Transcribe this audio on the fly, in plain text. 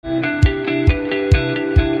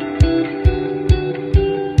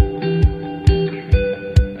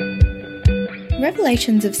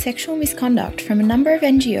revelations of sexual misconduct from a number of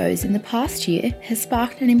NGOs in the past year has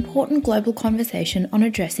sparked an important global conversation on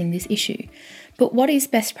addressing this issue. But what is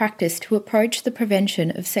best practice to approach the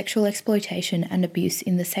prevention of sexual exploitation and abuse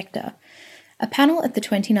in the sector? A panel at the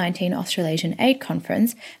 2019 Australasian Aid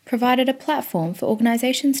Conference provided a platform for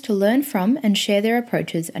organisations to learn from and share their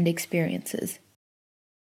approaches and experiences.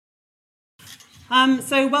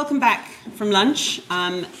 So welcome back from lunch.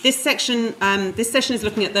 This session is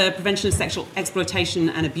looking at the prevention of sexual exploitation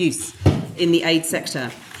and abuse in the aid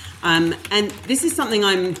sector. And this is something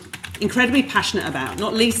I'm incredibly passionate about,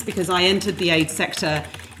 not least because I entered the aid sector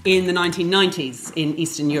in the 1990s in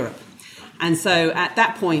Eastern Europe. And so at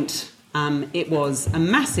that point, it was a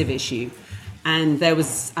massive issue. And there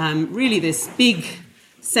was really this big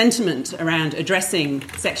sentiment around addressing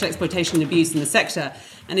sexual exploitation and abuse in the sector.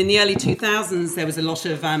 And in the early 2000s, there was a lot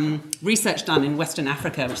of research done in Western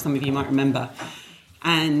Africa, which some of you might remember.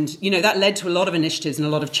 And, that led to a lot of initiatives and a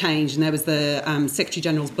lot of change. And there was the Secretary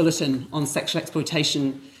General's Bulletin on Sexual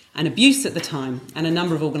Exploitation and Abuse at the time. And a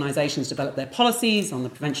number of organisations developed their policies on the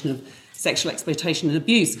prevention of sexual exploitation and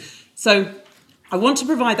abuse. So I want to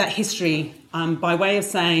provide that history by way of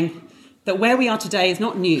saying that where we are today is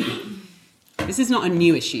not new. This is not a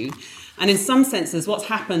new issue. And in some senses, what's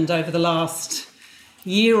happened over the last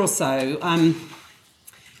year or so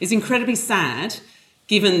is incredibly sad,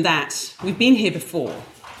 given that we've been here before.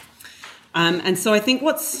 And so I think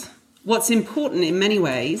what's important in many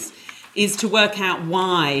ways is to work out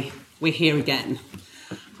why we're here again.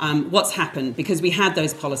 What's happened? Because we had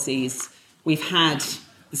those policies. We've had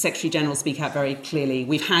the Secretary General speak out very clearly.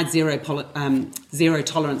 We've had zero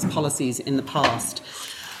tolerance policies in the past.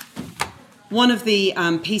 One of the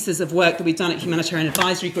pieces of work that we've done at Humanitarian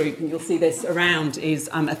Advisory Group, and you'll see this around, is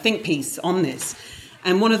a think piece on this.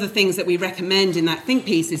 And one of the things that we recommend in that think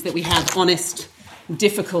piece is that we have honest,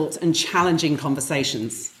 difficult and challenging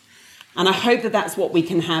conversations. And I hope that that's what we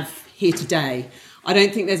can have here today. I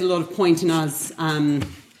don't think there's a lot of point in us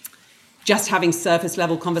just having surface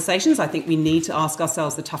level conversations. I think we need to ask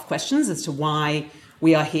ourselves the tough questions as to why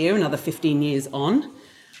we are here another 15 years on.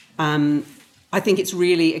 I think it's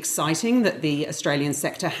really exciting that the Australian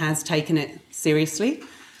sector has taken it seriously.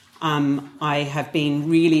 I have been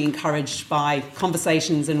really encouraged by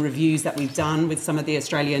conversations and reviews that we've done with some of the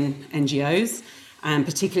Australian NGOs, and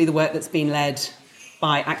particularly the work that's been led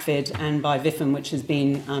by ACVID and by VIFM, which has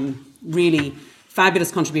been really fabulous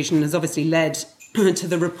contribution and has obviously led to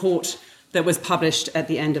the report that was published at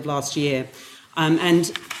the end of last year.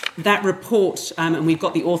 And that report, and we've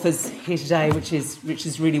got the authors here today, which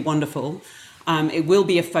is really wonderful. It will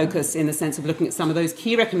be a focus in the sense of looking at some of those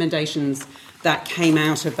key recommendations that came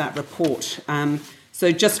out of that report.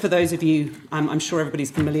 So just for those of you, I'm sure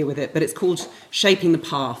everybody's familiar with it, but it's called Shaping the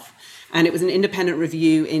Path. And it was an independent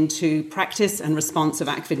review into practice and response of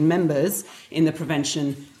ACVID members in the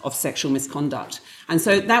prevention of sexual misconduct. And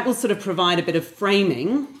so that will sort of provide a bit of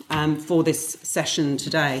framing for this session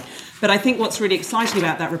today. But I think what's really exciting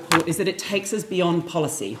about that report is that it takes us beyond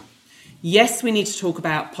policy. Yes, we need to talk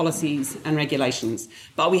about policies and regulations,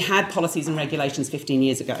 but we had policies and regulations 15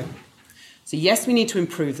 years ago. So yes, we need to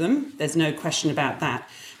improve them. There's no question about that.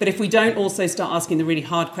 But if we don't also start asking the really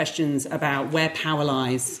hard questions about where power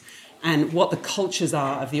lies and what the cultures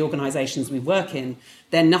are of the organisations we work in,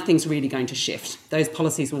 then nothing's really going to shift. Those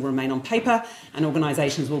policies will remain on paper and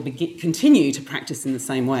organisations will continue to practice in the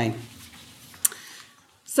same way.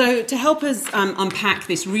 So to help us unpack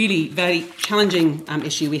this really very challenging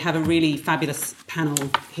issue, we have a really fabulous panel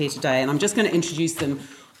here today. And I'm just going to introduce them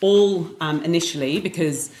all initially,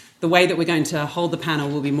 because the way that we're going to hold the panel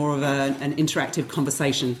will be more of an interactive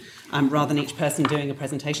conversation rather than each person doing a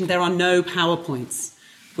presentation. There are no PowerPoints,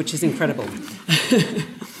 which is incredible.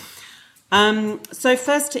 So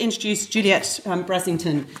first to introduce Juliette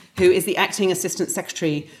Brasington, who is the Acting Assistant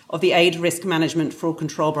Secretary of the Aid Risk Management Fraud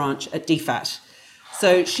Control Branch at DFAT.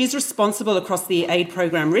 So she's responsible across the aid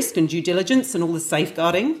programme risk and due diligence and all the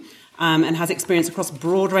safeguarding, and has experience across a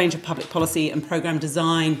broad range of public policy and programme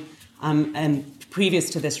design and previous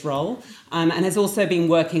to this role, and has also been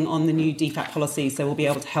working on the new DFAT policy, so we'll be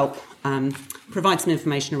able to help provide some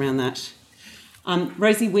information around that.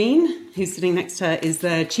 Rosie Ween, who's sitting next to her, is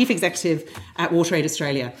the Chief Executive at WaterAid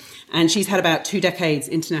Australia, and she's had about 2 decades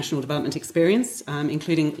international development experience,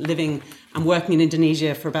 including living and working in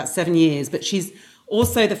Indonesia for about 7 years, but she's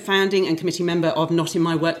also the founding and committee member of Not in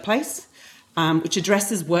My Workplace, which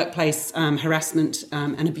addresses workplace harassment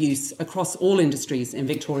and abuse across all industries in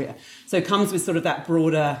Victoria. So it comes with sort of that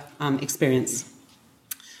broader experience.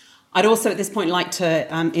 I'd also at this point like to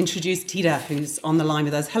introduce Tida, who's on the line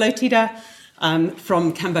with us. Hello, Tida,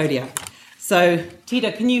 from Cambodia. So,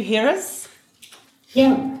 Tida, can you hear us?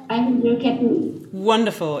 Yeah, I'm your captain.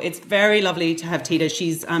 Wonderful. It's very lovely to have Tita.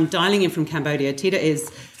 She's dialing in from Cambodia. Tita is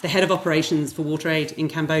the head of operations for WaterAid in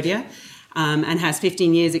Cambodia and has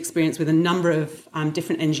 15 years experience with a number of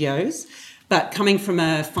different NGOs, but coming from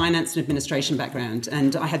a finance and administration background.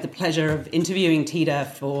 And I had the pleasure of interviewing Tita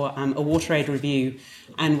for a WaterAid review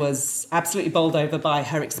and was absolutely bowled over by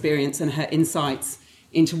her experience and her insights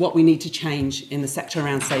into what we need to change in the sector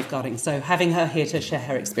around safeguarding. So having her here to share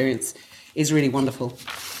her experience is really wonderful.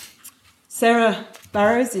 Sarah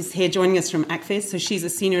Barrows is here joining us from ACFID. So she's a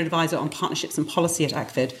senior advisor on partnerships and policy at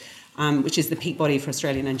ACFID, which is the peak body for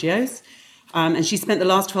Australian NGOs. And she spent the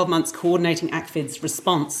last 12 months coordinating ACFID's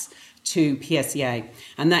response to PSEA.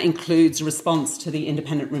 And that includes a response to the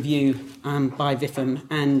independent review by VIFM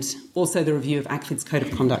and also the review of ACFID's Code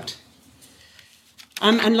of Conduct.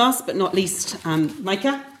 And last but not least,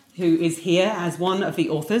 Micah, who is here as one of the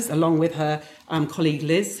authors, along with her colleague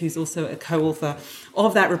Liz, who's also a co-author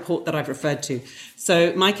of that report that I've referred to.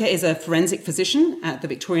 So Micah is a forensic physician at the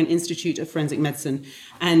Victorian Institute of Forensic Medicine,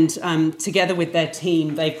 and together with their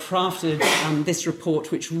team, they've crafted this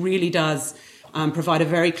report, which really does provide a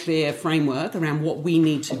very clear framework around what we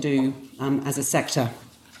need to do as a sector.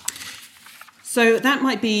 So that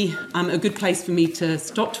might be a good place for me to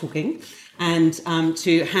stop talking and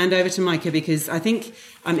to hand over to Micah, because I think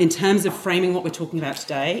in terms of framing what we're talking about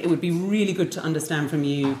today, it would be really good to understand from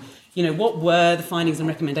you, what were the findings and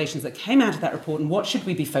recommendations that came out of that report and what should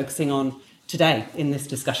we be focusing on today in this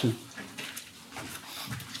discussion?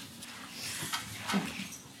 Okay.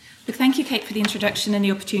 Look, thank you, Kate, for the introduction and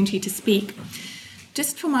the opportunity to speak.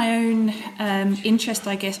 Just for my own interest,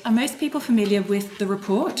 I guess, are most people familiar with the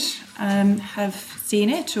report? Have seen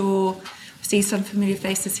it or see some familiar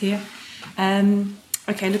faces here?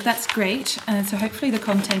 Okay, look, that's great. So hopefully the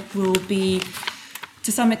content will be,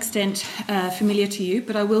 to some extent, familiar to you,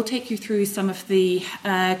 but I will take you through some of the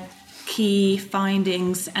key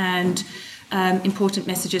findings and important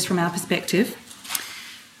messages from our perspective.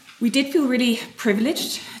 We did feel really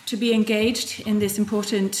privileged to be engaged in this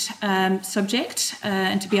important subject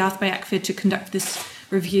and to be asked by ACFID to conduct this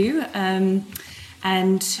review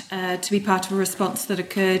and to be part of a response that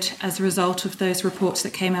occurred as a result of those reports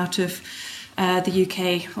that came out of the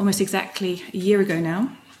UK almost exactly a year ago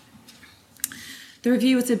now. The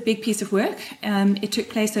review was a big piece of work. It took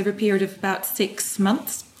place over a period of about 6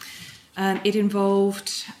 months. It involved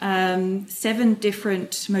 7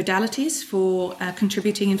 different modalities for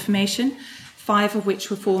contributing information, 5 of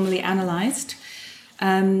which were formally analysed.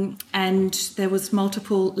 And there was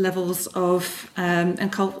multiple levels of,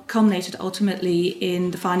 and culminated ultimately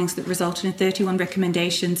in the findings that resulted in 31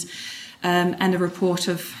 recommendations and a report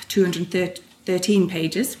of 213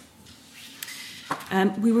 pages.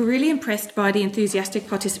 We were really impressed by the enthusiastic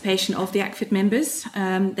participation of the ACFID members,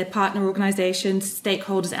 their partner organisations,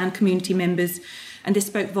 stakeholders and community members, and this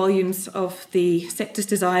spoke volumes of the sector's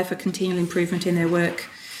desire for continual improvement in their work.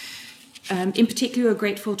 In particular, we're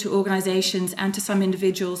grateful to organisations and to some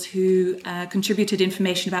individuals who contributed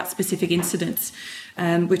information about specific incidents,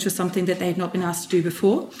 which was something that they had not been asked to do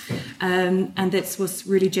before. And this was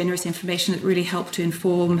really generous information that really helped to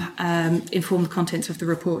inform the contents of the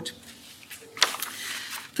report.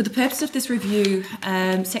 For the purpose of this review,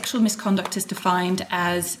 sexual misconduct is defined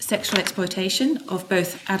as sexual exploitation of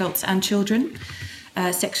both adults and children,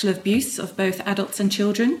 sexual abuse of both adults and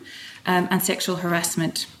children, and sexual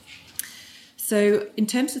harassment. So in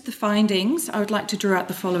terms of the findings, I would like to draw out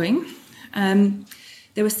the following.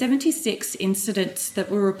 There were 76 incidents that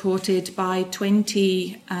were reported by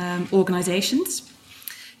 20 organisations.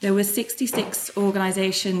 There were 66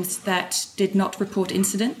 organisations that did not report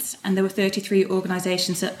incidents, and there were 33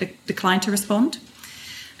 organisations that declined to respond.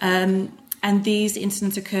 And these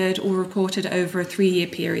incidents occurred or reported over a 3-year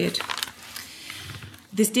period.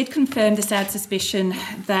 This did confirm the sad suspicion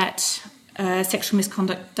that sexual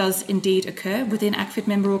misconduct does indeed occur within ACFID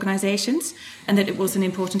member organisations, and that it was an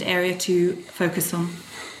important area to focus on.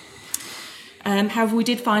 However, we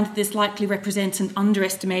did find that this likely represents an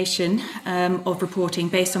underestimation of reporting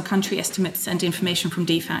based on country estimates and information from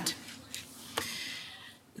DFAT.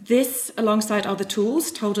 This, alongside other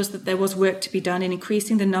tools, told us that there was work to be done in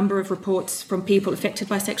increasing the number of reports from people affected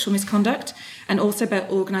by sexual misconduct, and also about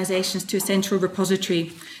organisations to a central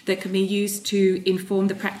repository that can be used to inform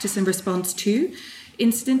the practice and response to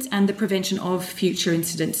incidents and the prevention of future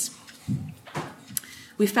incidents.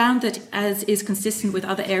 We found that, as is consistent with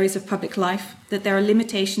other areas of public life, that there are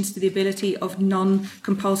limitations to the ability of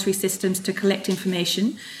non-compulsory systems to collect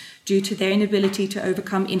information due to their inability to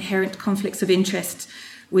overcome inherent conflicts of interest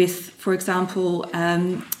with, for example,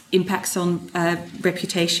 impacts on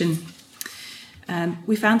reputation.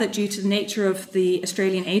 We found that due to the nature of the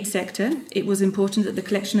Australian aid sector, it was important that the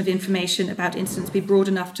collection of information about incidents be broad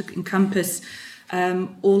enough to encompass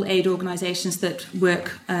all aid organisations that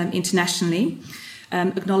work internationally,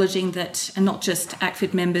 acknowledging that, and not just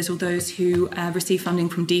ACFID members or those who receive funding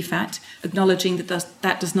from DFAT, acknowledging that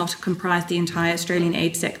that does not comprise the entire Australian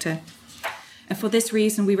aid sector. And for this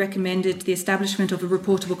reason, we recommended the establishment of a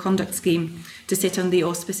reportable conduct scheme to sit under the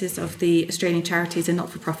auspices of the Australian Charities and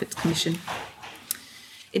Not-for-Profits Commission.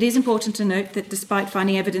 It is important to note that despite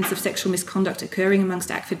finding evidence of sexual misconduct occurring amongst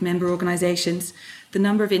ACFID member organisations, the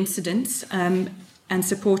number of incidents and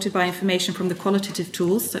supported by information from the qualitative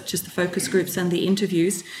tools, such as the focus groups and the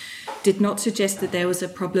interviews, did not suggest that there was a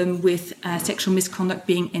problem with sexual misconduct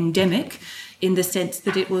being endemic, in the sense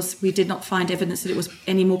that we did not find evidence that it was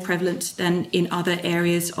any more prevalent than in other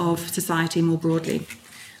areas of society more broadly,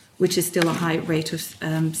 which is still a high rate of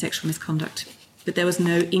sexual misconduct. But there was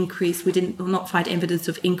no increase, we did not find evidence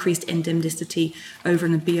of increased endemicity over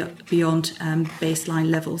and beyond baseline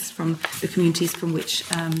levels from the communities from which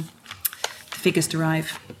the figures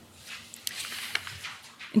derive.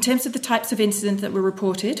 In terms of the types of incidents that were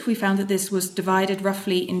reported, we found that this was divided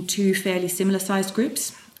roughly in two fairly similar sized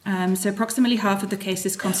groups. So approximately half of the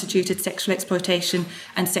cases constituted sexual exploitation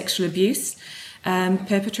and sexual abuse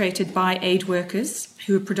perpetrated by aid workers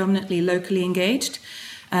who were predominantly locally engaged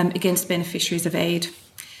against beneficiaries of aid.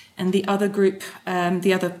 And the other group,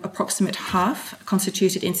 the other approximate half,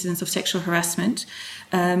 constituted incidents of sexual harassment,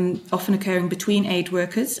 often occurring between aid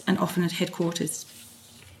workers and often at headquarters.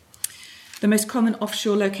 The most common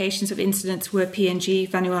offshore locations of incidents were PNG,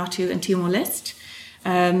 Vanuatu and Timor-Leste,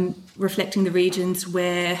 reflecting the regions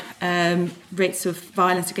where rates of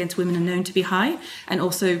violence against women are known to be high, and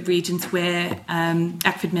also regions where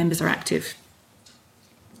ACFID members are active.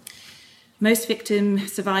 Most victim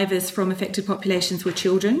survivors from affected populations were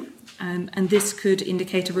children, and this could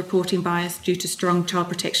indicate a reporting bias due to strong child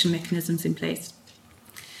protection mechanisms in place.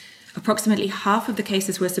 Approximately half of the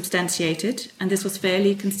cases were substantiated, and this was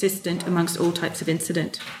fairly consistent amongst all types of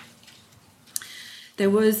incident. There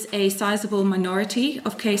was a sizable minority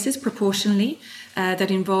of cases proportionally that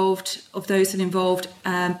involved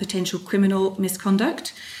potential criminal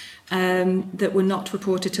misconduct that were not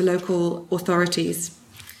reported to local authorities.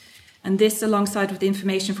 And this, alongside with the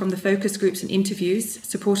information from the focus groups and interviews,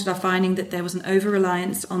 supported our finding that there was an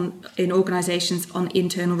over-reliance in organisations on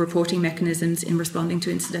internal reporting mechanisms in responding to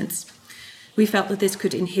incidents. We felt that this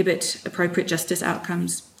could inhibit appropriate justice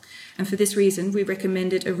outcomes. And for this reason, we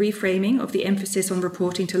recommended a reframing of the emphasis on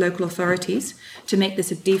reporting to local authorities to make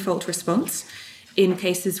this a default response in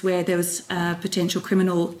cases where there was potential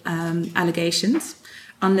criminal allegations,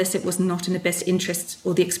 unless it was not in the best interests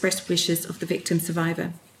or the expressed wishes of the victim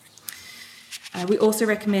survivor. We also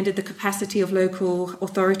recommended the capacity of local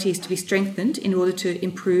authorities to be strengthened in order to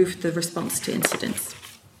improve the response to incidents.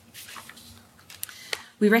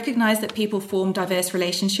 We recognise that people form diverse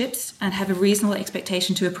relationships and have a reasonable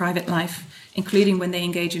expectation to a private life, including when they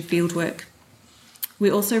engage in field work. We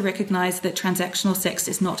also recognise that transactional sex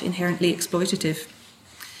is not inherently exploitative.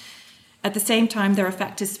 At the same time, there are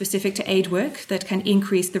factors specific to aid work that can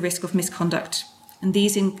increase the risk of misconduct, and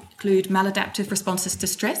these include maladaptive responses to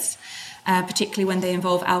stress, particularly when they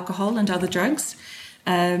involve alcohol and other drugs,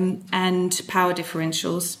 and power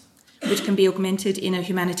differentials, which can be augmented in a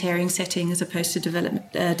humanitarian setting as opposed to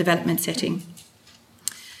development setting.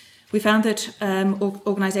 We found that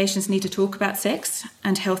organisations need to talk about sex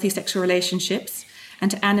and healthy sexual relationships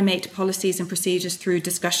and to animate policies and procedures through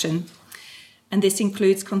discussion. And this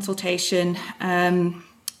includes consultation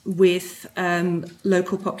with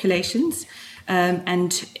local populations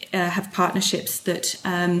and have partnerships that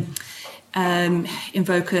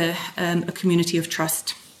invoke a community of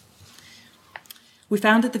trust. We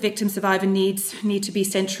found that the victim-survivor needs need to be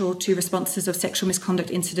central to responses of sexual misconduct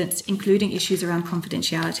incidents, including issues around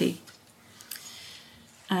confidentiality.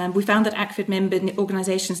 We found that ACFID member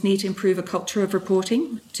organisations need to improve a culture of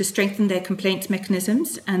reporting to strengthen their complaints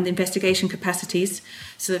mechanisms and investigation capacities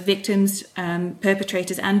so that victims,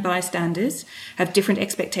 perpetrators and bystanders have different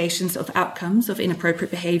expectations of outcomes of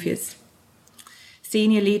inappropriate behaviours.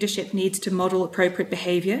 Senior leadership needs to model appropriate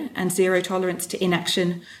behaviour and zero tolerance to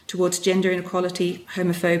inaction towards gender inequality,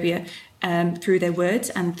 homophobia, through their words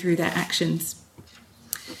and through their actions.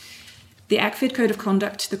 The ACFID Code of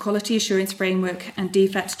Conduct, the Quality Assurance Framework and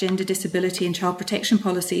DFAT's gender disability and child protection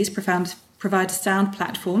policies provide a sound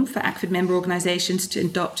platform for ACFID member organisations to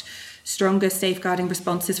adopt stronger safeguarding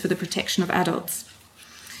responses for the protection of adults.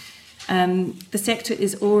 The sector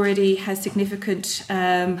already has significant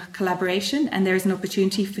collaboration, and there is an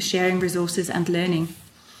opportunity for sharing resources and learning.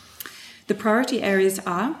 The priority areas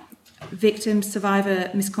are victim survivor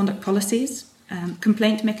misconduct policies,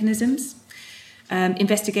 complaint mechanisms,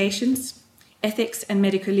 investigations, ethics and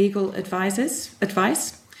medical legal advice,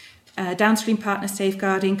 downstream partner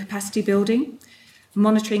safeguarding, capacity building,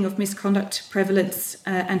 monitoring of misconduct prevalence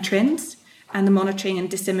and trends, and the monitoring and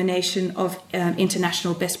dissemination of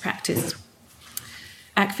international best practice.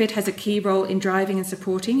 ACFID has a key role in driving and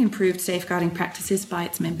supporting improved safeguarding practices by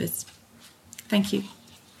its members. Thank you.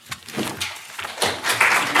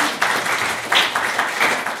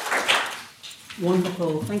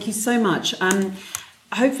 Wonderful. Thank you so much.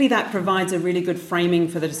 Hopefully that provides a really good framing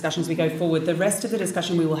for the discussions we go forward. The rest of the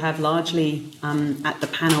discussion we will have largely at the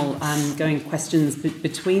panel, going questions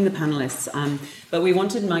between the panellists. But we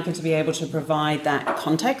wanted Micah to be able to provide that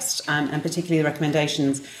context and particularly the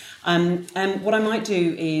recommendations. And what I might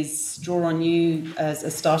do is draw on you as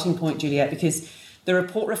a starting point, Juliet, because the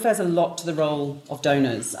report refers a lot to the role of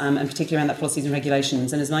donors, and particularly around that policies and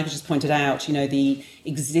regulations. And as Micah just pointed out, the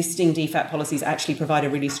existing DFAT policies actually provide a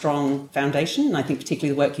really strong foundation. And I think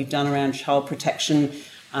particularly the work you've done around child protection,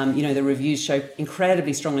 the reviews show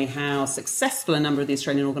incredibly strongly how successful a number of the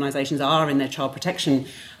Australian organisations are in their child protection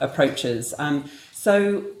approaches.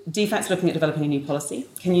 So DFAT's looking at developing a new policy.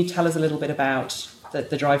 Can you tell us a little bit about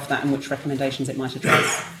the drive for that and which recommendations it might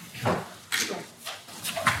address?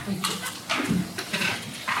 Thank you.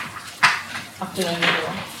 Afternoon,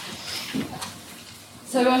 everyone.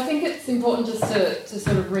 So I think it's important just to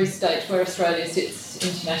sort of restate where Australia sits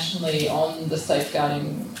internationally on the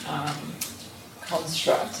safeguarding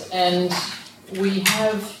construct. And we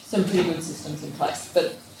have some pretty good systems in place,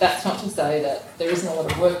 but that's not to say that there isn't a lot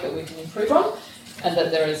of work that we can improve on and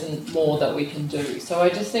that there isn't more that we can do. So I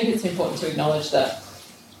just think it's important to acknowledge that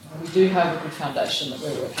we do have a good foundation that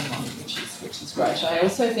we're working on, which is great. I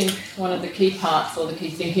also think one of the key parts or the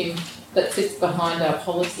key thinking that sits behind our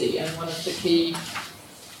policy and one of the key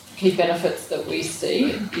benefits that we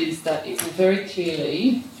see is that it will very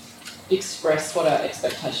clearly express what our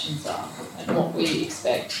expectations are and what we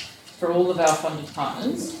expect for all of our funded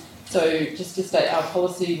partners. So just to state, our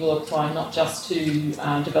policy will apply not just to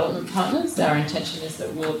development partners. Our intention is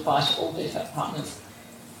that we'll apply to all DFAT partners.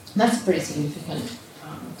 And that's a pretty significant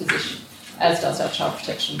position, as does our child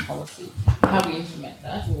protection policy. How we implement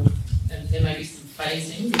that, and there may be some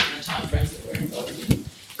phasing in the timeframes that we're involved in.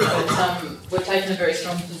 But we're taking a very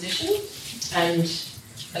strong position, and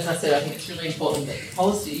as I said, I think it's really important that the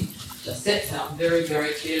policy just sets out very,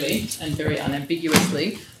 very clearly and very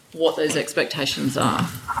unambiguously what those expectations are.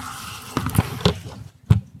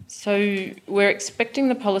 So we're expecting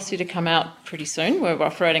the policy to come out pretty soon. We're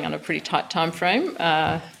operating on a pretty tight time frame.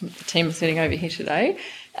 The team is sitting over here today.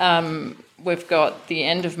 We've got the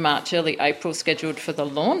end of March, early April scheduled for the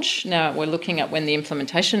launch. Now we're looking at when the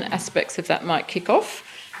implementation aspects of that might kick off.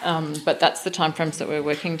 But that's the timeframes that we're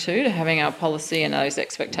working to having our policy and those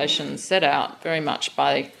expectations set out very much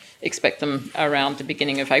by expect them around the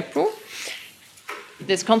beginning of April.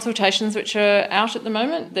 There's consultations which are out at the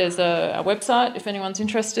moment. There's a website if anyone's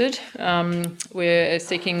interested. We're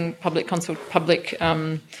seeking public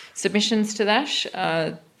submissions to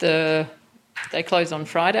that. They close on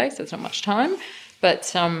Friday, so it's not much time.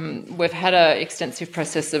 But we've had an extensive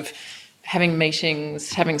process of having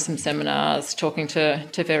meetings, having some seminars, talking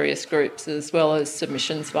to various groups, as well as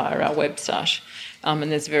submissions via our website.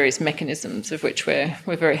 And there's various mechanisms of which we're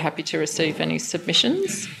very happy to receive any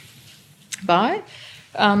submissions by.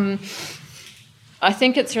 I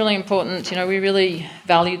think it's really important, we really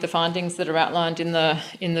value the findings that are outlined in the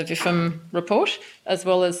VIFM report, as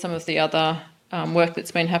well as some of the other work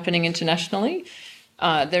that's been happening internationally.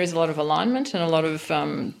 There is a lot of alignment and a lot of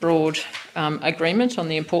broad agreement on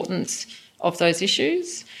the importance of those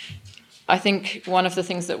issues. I think one of the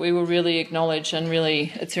things that we will really acknowledge and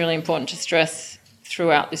it's really important to stress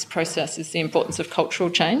throughout this process is the importance of cultural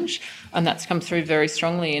change, and that's come through very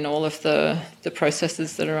strongly in all of the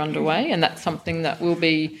processes that are underway, and that's something that will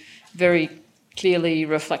be very clearly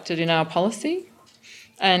reflected in our policy,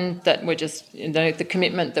 and that we're just, the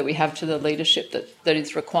commitment that we have to the leadership that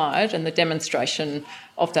is required and the demonstration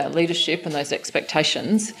of that leadership and those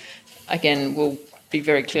expectations, again, will be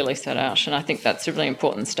very clearly set out, and I think that's a really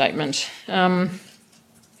important statement.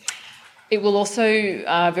 It will also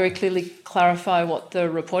very clearly clarify what the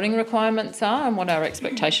reporting requirements are and what our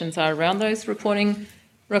expectations are around those reporting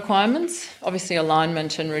requirements. Obviously,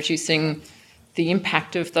 alignment and reducing the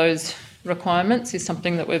impact of those requirements is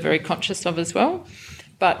something that we're very conscious of as well.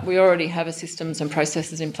 But we already have a systems and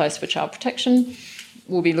processes in place for child protection.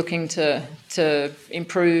 We'll be looking to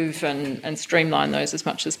improve and streamline those as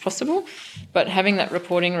much as possible. But having that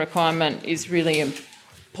reporting requirement is really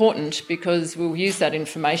important because we'll use that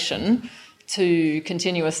information to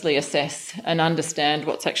continuously assess and understand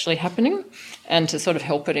what's actually happening and to sort of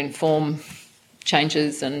help it inform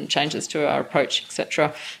changes to our approach,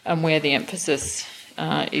 etc., and where the emphasis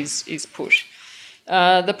is put.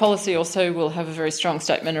 The policy also will have a very strong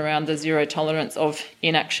statement around the zero tolerance of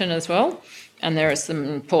inaction as well, and there are some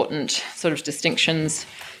important sort of distinctions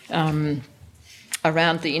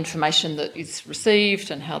around the information that is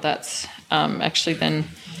received and how that's actually then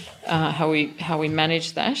how we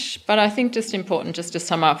manage that. But I think just important, just to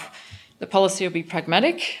sum up, the policy will be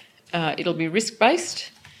pragmatic, it'll be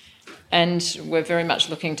risk-based, and we're very much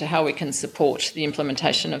looking to how we can support the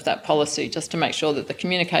implementation of that policy, just to make sure that the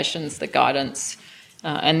communications, the guidance,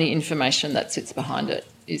 and the information that sits behind it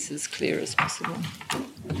is as clear as possible.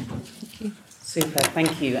 Thank you. Super,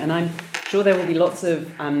 thank you. And I'm sure there will be lots of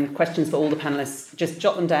questions for all the panellists. Just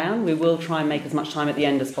jot them down. We will try and make as much time at the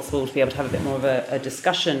end as possible to be able to have a bit more of a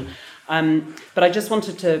discussion. But I just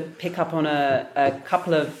wanted to pick up on a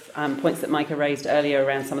couple of points that Micah raised earlier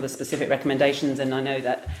around some of the specific recommendations, and I know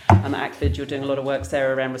that at ACFID you're doing a lot of work,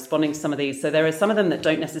 Sarah, around responding to some of these. So there are some of them that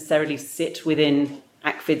don't necessarily sit within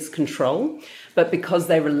ACFID's control, but because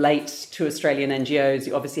they relate to Australian NGOs,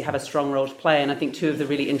 you obviously have a strong role to play. And I think two of the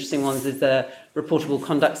really interesting ones is the reportable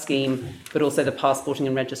conduct scheme, but also the passporting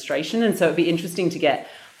and registration. And so it'd be interesting to get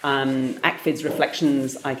ACFID's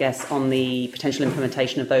reflections, I guess, on the potential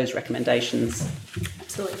implementation of those recommendations.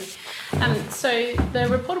 Absolutely. So the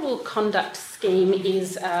reportable conduct scheme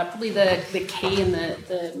is probably the key and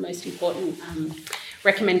the most important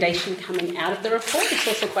recommendation coming out of the report. It's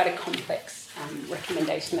also quite a complex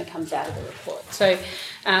recommendation that comes out of the report. So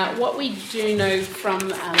what we do know from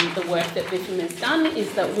the work that BIFM has done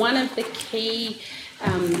is that one of the key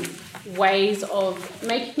ways of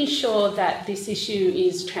making sure that this issue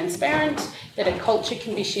is transparent, that a culture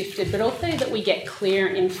can be shifted, but also that we get clear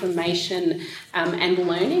information and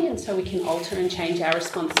learning, and so we can alter and change our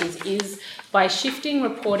responses, is by shifting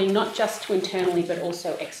reporting not just to internally but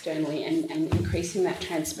also externally, and increasing that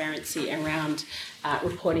transparency around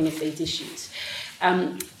reporting of these issues.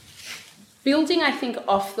 Building, I think,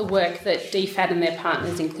 off the work that DFAT and their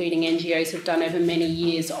partners, including NGOs, have done over many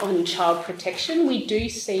years on child protection, we do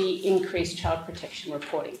see increased child protection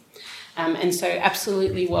reporting. And so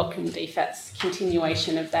absolutely welcome DFAT's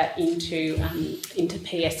continuation of that into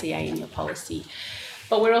PSEA in your policy.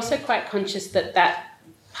 But we're also quite conscious that that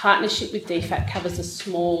partnership with DFAT covers a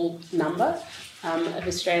small number of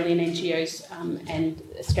Australian NGOs and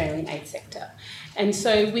Australian aid sector. And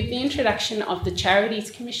so with the introduction of the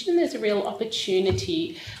Charities Commission, there's a real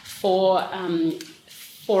opportunity for a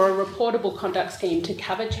reportable conduct scheme to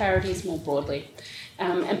cover charities more broadly.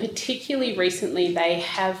 And particularly recently, they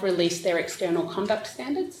have released their external conduct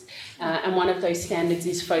standards, and one of those standards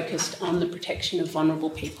is focused on the protection of vulnerable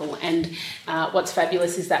people. And what's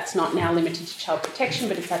fabulous is that's not now limited to child protection,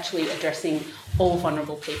 but it's actually addressing all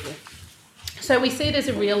vulnerable people. So we see there's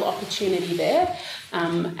a real opportunity there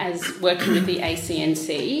as working with the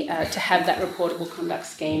ACNC to have that reportable conduct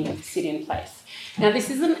scheme sit in place. Now, this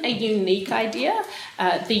isn't a unique idea.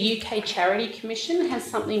 The UK Charity Commission has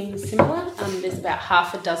something similar. There's about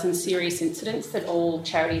half a dozen serious incidents that all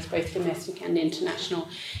charities, both domestic and international,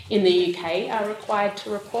 in the UK are required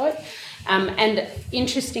to report. And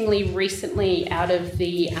interestingly, recently, out of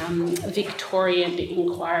the Victorian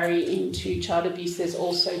inquiry into child abuse, there's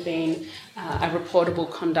also been a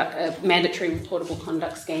mandatory reportable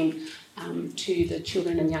conduct scheme to the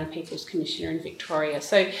Children and Young People's Commissioner in Victoria.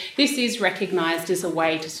 So this is recognised as a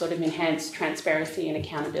way to sort of enhance transparency and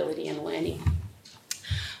accountability and learning.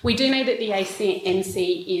 We do know that the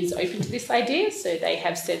ACNC is open to this idea, so they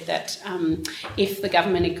have said that if the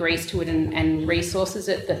government agrees to it and resources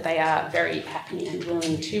it, that they are very happy and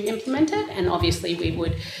willing to implement it, and obviously we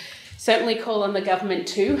would certainly call on the government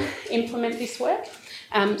to implement this work.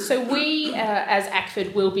 So we, as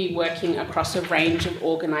ACFID, will be working across a range of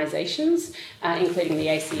organisations, including the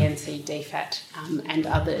ACNC, DFAT and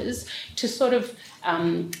others, to sort of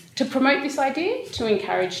to promote this idea, to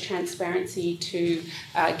encourage transparency, to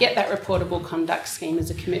get that reportable conduct scheme as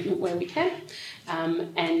a commitment where we can,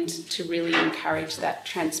 and to really encourage that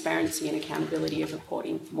transparency and accountability of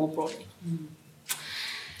reporting more broadly.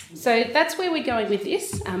 So that's where we're going with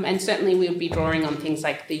this, and certainly we'll be drawing on things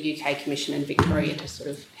like the UK Commission and Victoria to sort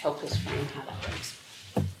of help us frame how that works.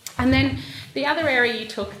 And then the other area you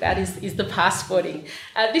talk about is the passporting.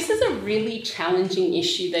 This is a really challenging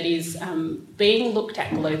issue that is being looked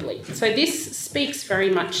at globally. So this speaks very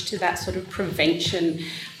much to that sort of prevention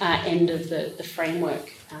end of the framework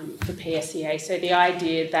for PSEA. So the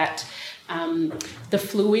idea that the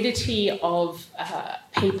fluidity of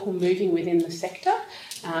people moving within the sector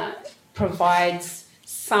provides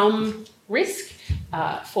some risk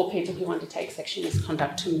for people who undertake sexual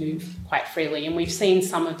misconduct to move quite freely. And we've seen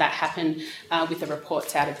some of that happen with the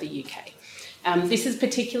reports out of the UK. This is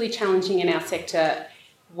particularly challenging in our sector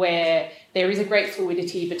where there is a great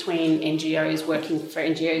fluidity between NGOs working for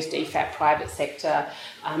NGOs, DFAT, private sector,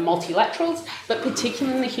 multilaterals, but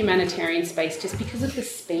particularly in the humanitarian space just because of the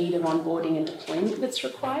speed of onboarding and deployment that's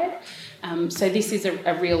required. So this is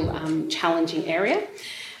a real challenging area.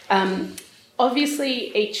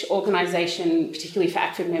 Obviously, each organisation, particularly for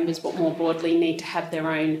ACFID members, but more broadly, need to have their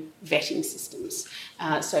own vetting systems.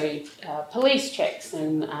 Police checks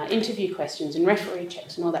and interview questions and referee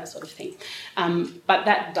checks and all that sort of thing. But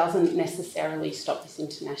that doesn't necessarily stop this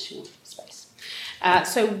international space.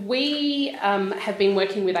 So we have been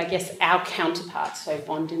working with, I guess, our counterparts, so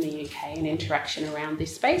Bond in the UK and Interaction around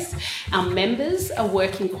this space. Our members are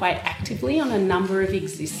working quite actively on a number of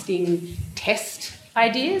existing test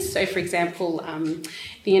ideas. So, for example,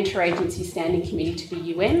 the Interagency Standing Committee to the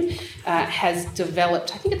UN has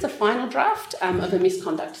developed, I think it's a final draft of a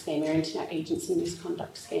misconduct scheme, or interagency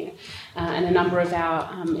misconduct scheme. And a number of our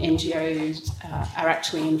NGOs are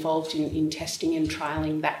actually involved in testing and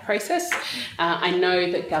trialling that process. I know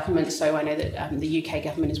that government, so I know that the UK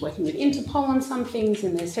government is working with Interpol on some things,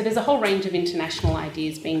 and so there's a whole range of international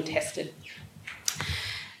ideas being tested.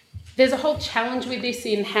 There's a whole challenge with this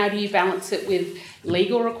in how do you balance it with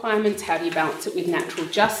legal requirements, how do you balance it with natural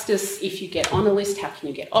justice? If you get on a list, how can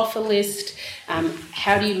you get off a list?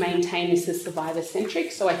 How do you maintain this as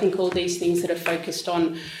survivor-centric? So I think all these things that are focused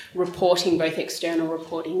on reporting, both external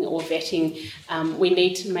reporting or vetting, we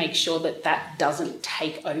need to make sure that that doesn't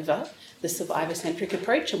take over the survivor-centric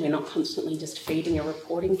approach, and we're not constantly just feeding a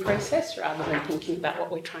reporting process rather than thinking about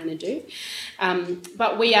what we're trying to do.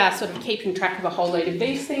 But we are sort of keeping track of a whole load of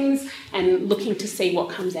these things and looking to see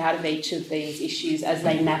what comes out of each of these issues as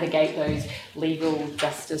they navigate those legal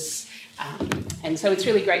justice. And so it's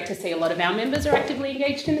really great to see a lot of our members are actively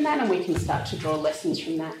engaged in that, and we can start to draw lessons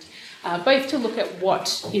from that. Both to look at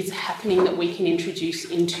what is happening that we can introduce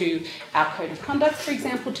into our code of conduct, for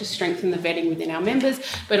example, to strengthen the vetting within our members,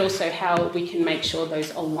 but also how we can make sure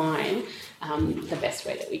those align the best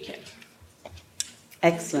way that we can.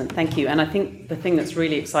 Excellent, thank you. And I think the thing that's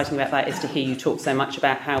really exciting about that is to hear you talk so much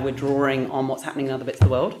about how we're drawing on what's happening in other bits of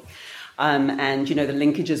the world. And, you know, the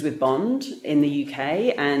linkages with Bond in the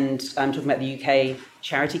UK, and I'm talking about the UK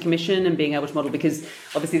Charity Commission and being able to model, because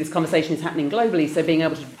obviously this conversation is happening globally, so being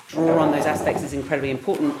able to draw on those aspects is incredibly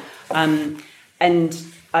important. And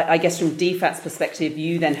I guess from DFAT's perspective,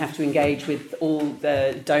 you then have to engage with all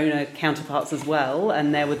the donor counterparts as well,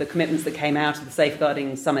 and there were the commitments that came out of the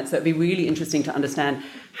Safeguarding Summit, so it'd be really interesting to understand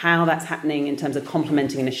how that's happening in terms of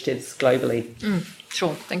complementing initiatives globally.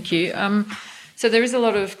 Sure, thank you. So there is a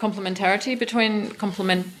lot of complementarity between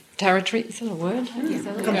complementarity. Is that a word? Yes,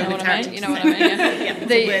 Complementarity. You know what I mean?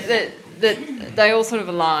 Yeah. They all sort of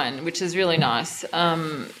align, which is really nice.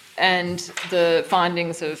 And the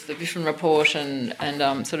findings of the Biffen report and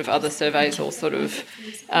sort of other surveys all sort of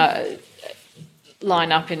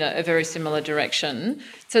line up in a very similar direction.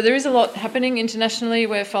 So there is a lot happening internationally.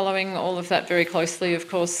 We're following all of that very closely. Of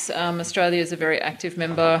course, Australia is a very active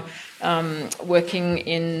member, working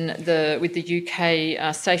with the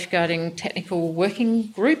UK Safeguarding Technical Working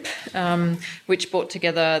Group, which brought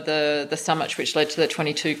together the summit, which led to the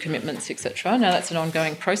 22 commitments, etc. Now that's an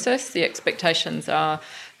ongoing process. The expectations are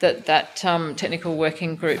that technical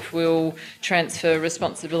working group will transfer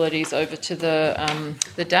responsibilities over to the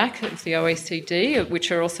DAC, the OECD,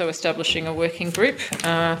 which are also establishing a working group,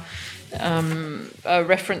 a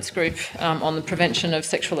reference group on the prevention of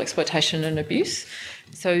sexual exploitation and abuse.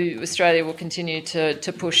 So Australia will continue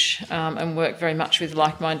to push and work very much with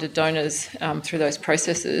like-minded donors through those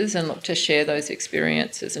processes and look to share those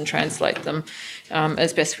experiences and translate them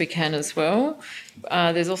as best we can as well.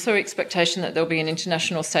 There's also expectation that there'll be an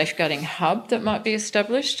international safeguarding hub that might be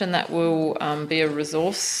established, and that will be a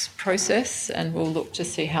resource process, and we'll look to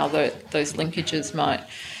see how those linkages might.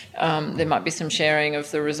 There might be some sharing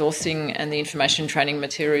of the resourcing and the information training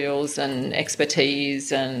materials and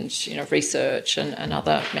expertise and research and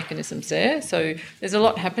other mechanisms there. So there's a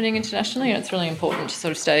lot happening internationally, and it's really important to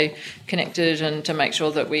sort of stay connected and to make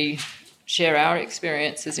sure that we share our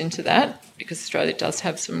experiences into that, because Australia does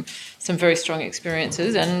have some very strong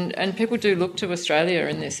experiences, and people do look to Australia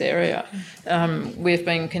in this area. We've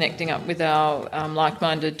been connecting up with our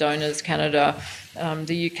like-minded donors, Canada,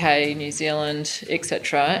 the UK, New Zealand,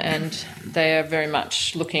 etc., and they are very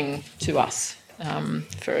much looking to us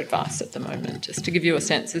for advice at the moment, just to give you a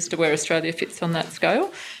sense as to where Australia fits on that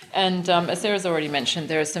scale. And as Sarah's already mentioned,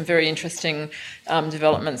 there are some very interesting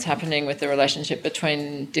developments happening with the relationship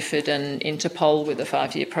between DFID and Interpol with a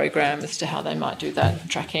 5-year program as to how they might do that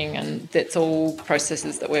tracking, and that's all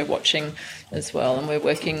processes that we're watching as well. And we're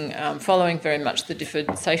working, following very much the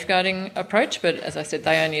DFID safeguarding approach, but as I said,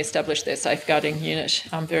 they only established their safeguarding unit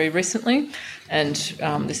very recently, and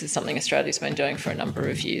this is something Australia's been doing for a number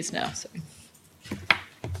of years now. So.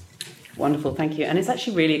 Wonderful, thank you. And it's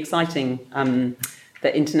actually really exciting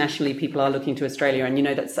that internationally people are looking to Australia, and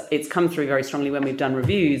that's it's come through very strongly when we've done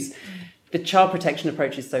reviews. The child protection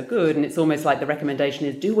approach is so good, and it's almost like the recommendation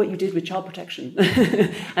is do what you did with child protection,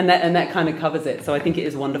 and that kind of covers it. So I think it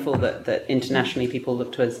is wonderful that internationally people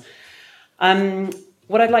look to us.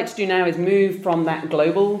 What I'd like to do now is move from that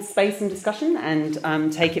global space and discussion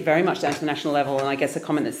and take it very much down to the national level. And I guess a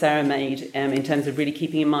comment that Sarah made in terms of really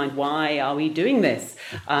keeping in mind why are we doing this,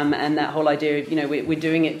 and that whole idea of we're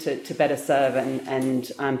doing it to better serve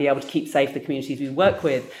and be able to keep safe the communities we work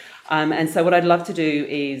with. And so what I'd love to do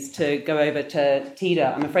is to go over to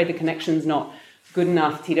Tida. I'm afraid the connection's not good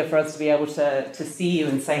enough, Tida, for us to be able to see you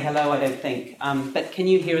and say hello, I don't think. But can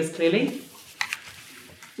you hear us clearly?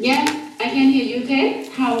 Yeah, I can hear you, okay?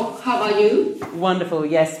 How about you? Wonderful,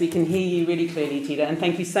 yes, we can hear you really clearly, Tida. And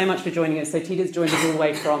thank you so much for joining us. So Tida's joined us all the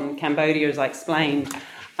way from Cambodia, as I explained.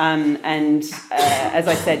 As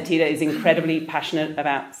I said, Tida is incredibly passionate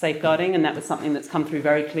about safeguarding, and that was something that's come through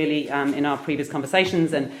very clearly in our previous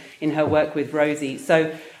conversations and in her work with Rosie.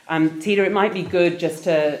 So, Tida, it might be good just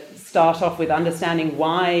to start off with understanding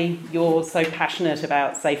why you're so passionate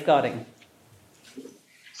about safeguarding.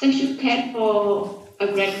 Thank you, Kat, for a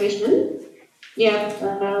great question. Yeah,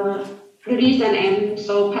 the reason I'm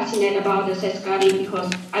so passionate about the safeguarding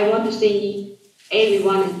because I want to see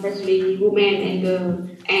everyone, especially women and girls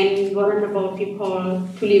and vulnerable people,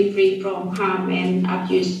 to live free from harm and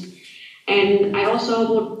abuse. And I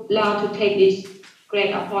also would love to take this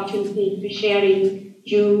great opportunity to sharing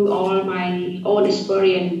you all my own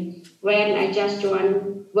experience when I just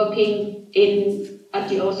joined working in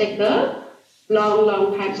NGO sector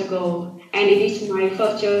long time ago. And it is my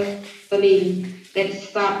first journey that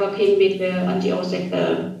start working with the NGO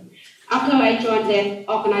sector. After I joined that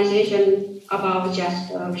organization about just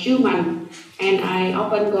a few months, and I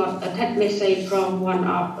often got a text message from one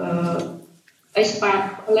of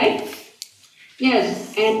expert colleagues.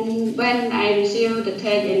 Yes, and when I received the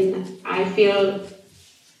text, and I feel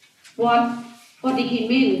what did he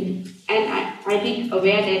mean? And I did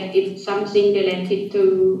aware that it's something related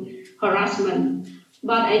to harassment,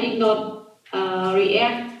 but I did not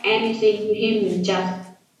react anything to him just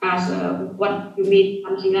as what you mean,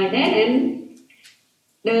 something like that.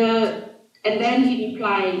 And then he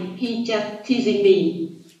replied, he just teasing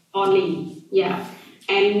me only, yeah.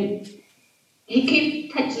 And he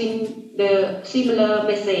kept texting the similar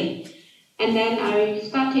message. And then I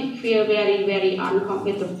started to feel very, very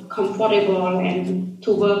uncomfortable and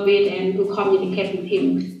to work with and to communicate with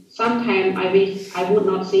him. Sometimes I wish I would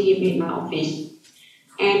not see him in my office.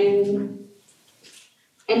 And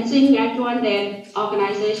since I joined that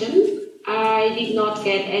organization, I did not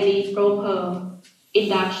get any proper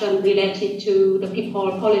induction related to the people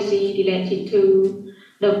policy, related to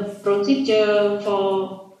the procedure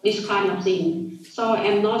for this kind of thing. So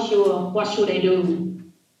I'm not sure what should I do.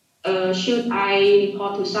 Should I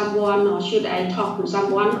report to someone or should I talk to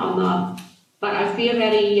someone or not? But I feel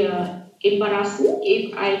very embarrassed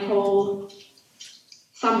if I told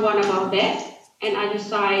someone about that, and I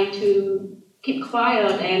decide to keep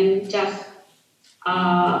quiet and just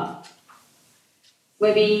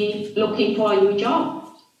maybe looking for a new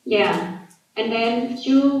job. Yeah. And then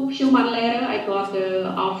few months later, I got the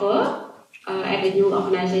offer at a new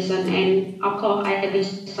organization, and of course, I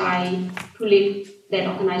decided to leave that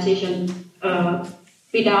organization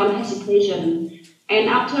without hesitation. And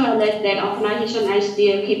after I left that organization, I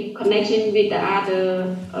still keep connecting with the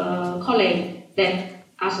other colleagues that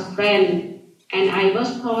as a friend. And I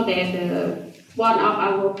was told that one of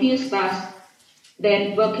our peer staff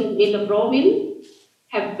that working in the province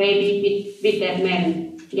have baby with that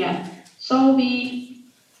man. Yeah. So we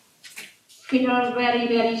feel very,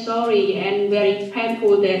 very sorry and very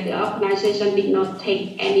painful that the organization did not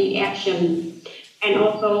take any action and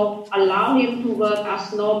also allow him to work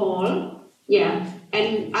as normal. Yeah.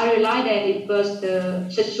 And I realized that it was the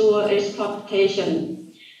sexual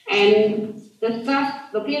exploitation. And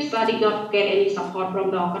the peer staff did not get any support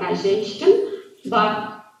from the organization,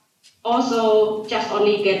 but also just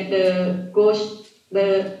only get the gossip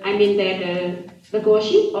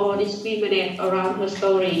or discriminate around her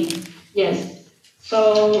story. Yes.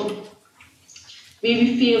 So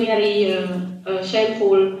we feel very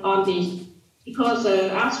shameful on this. because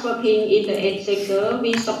us working in the aid sector,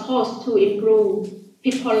 we supposed to improve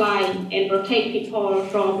people's life and protect people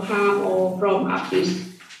from harm or from abuse.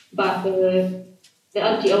 But the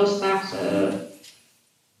NGO staff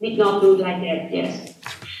did not do like that. Yes,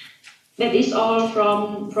 that is all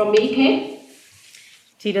from me, Kate.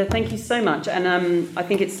 Tita, thank you so much. And I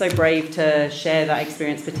think it's so brave to share that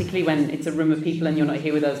experience, particularly when it's a room of people and you're not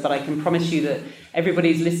here with us. But I can promise you that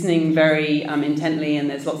everybody's listening very intently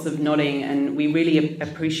and there's lots of nodding. And we really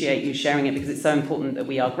appreciate you sharing it because it's so important that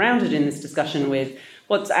we are grounded in this discussion with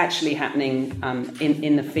what's actually happening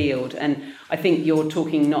in the field. And I think you're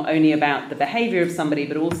talking not only about the behaviour of somebody,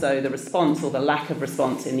 but also the response or the lack of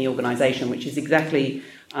response in the organisation, which is exactly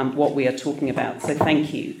what we are talking about. So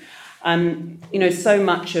thank you. So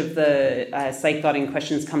much of the safeguarding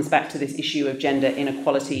questions comes back to this issue of gender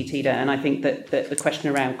inequality, Tita, and I think that the question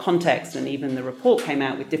around context, and even the report came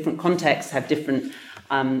out with different contexts have different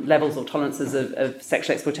levels or tolerances of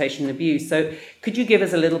sexual exploitation and abuse. So could you give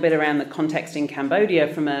us a little bit around the context in Cambodia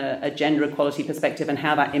from a gender equality perspective and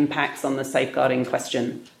how that impacts on the safeguarding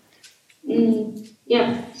question? Thank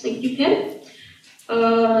you, Ken.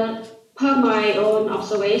 Per my own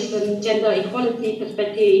observation, gender equality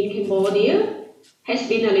perspective in Cambodia has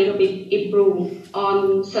been a little bit improved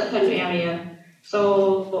on certain area.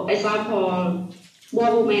 So, for example,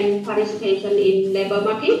 more women participation in labor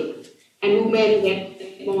market and women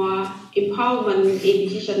get more empowerment in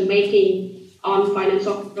decision making on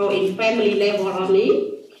financial control in family level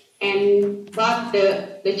only. But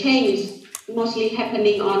the change is mostly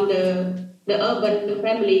happening on the urban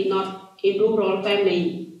family, not in rural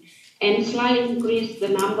family. And slightly increase the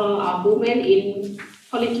number of women in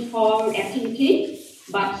political activity,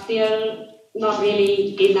 but still not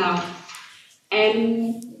really enough.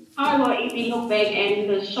 And however, if we look back and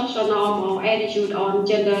the social norm or attitude on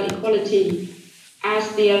gender equality are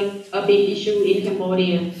still a big issue in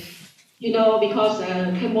Cambodia. Because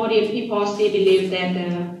Cambodian people still believe that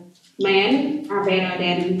men are better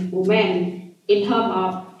than women in terms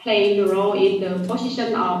of playing a role in the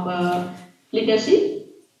position of leadership,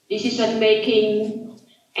 decision making,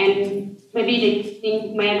 and maybe they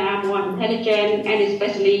think men are more intelligent and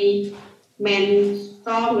especially men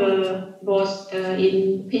stronger both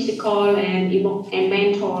in physical and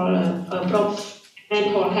mental health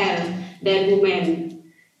than women.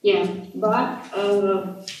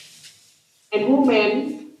 And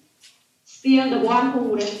women still the one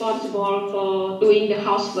who is responsible for doing the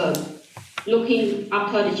housework, looking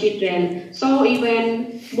after the children. So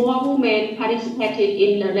even more women participated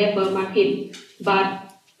in the labor market,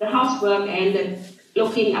 but the housework and the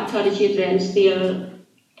looking after the children still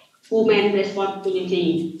women's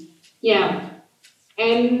responsibility.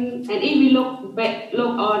 And if we look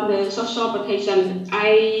on the social protection,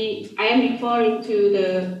 I am referring to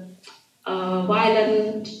the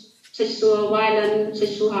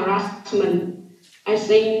sexual harassment. I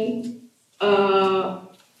think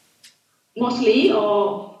mostly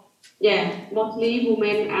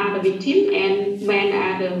women are the victim and men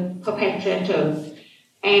are the perpetrator.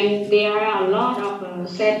 And there are a lot of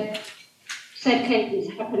sad cases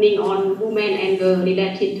happening on women and girls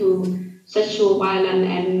related to sexual violence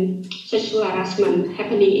and sexual harassment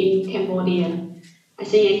happening in Cambodia. I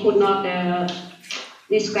think I could not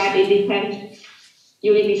describe in detail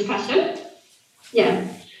during discussion.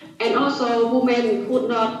 And also women could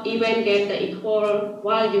not even get the equal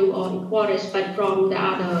value or equal respect from the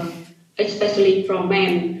other, especially from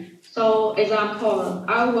men. So, example,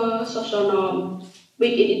 our social norm,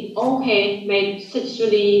 make it okay to make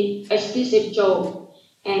sexually explicit joke,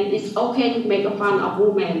 and it's okay to make fun of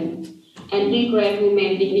women and degrade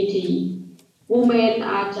women's dignity. Women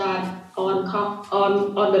are judged on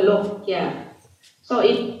the look, So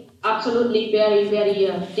it's absolutely very, very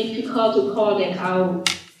difficult to call that out.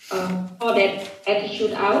 For that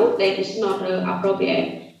attitude out, that is not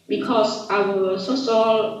appropriate because our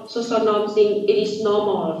social norms think it is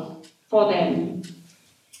normal for them.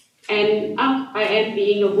 And I am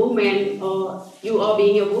being a woman or you are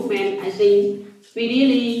being a woman, I think we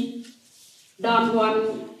really don't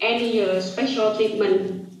want any special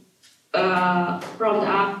treatment from the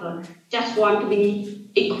other, just want to be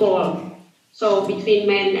equal. So between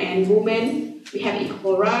men and women, we have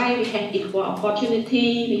equal rights, we have equal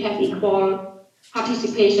opportunity, we have equal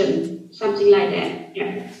participation, something like that.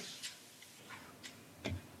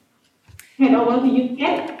 Hand over to you,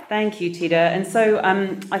 Kat. Thank you, Tita. And so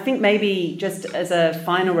I think maybe just as a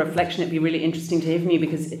final reflection, it'd be really interesting to hear from you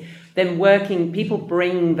because then people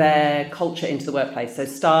bring their culture into the workplace. So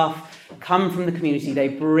staff come from the community, they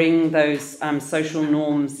bring those social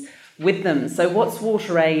norms with them. So what's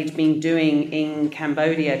WaterAid been doing in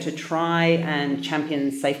Cambodia to try and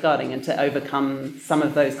champion safeguarding and to overcome some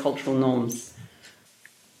of those cultural norms?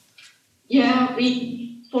 Yeah,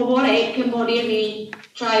 for WaterAid Cambodia, we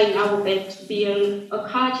trying our best to build a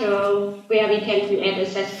culture where we can create a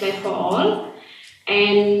safe place for all.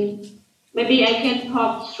 And maybe I can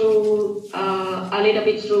talk through a little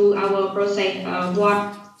bit through our process,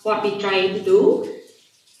 what we try to do.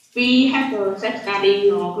 We have a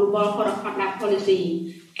safeguarding or global code of conduct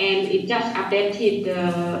policy, and it just updated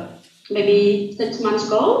maybe 6 months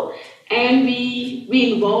ago. And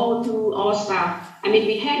we involve to all staff. I mean,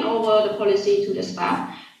 we hand over the policy to the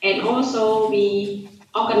staff, and also we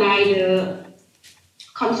organize the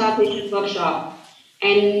consultation workshop,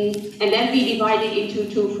 and then we divide it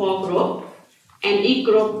into 4 groups, and each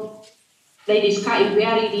group they discuss in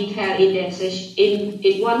very detail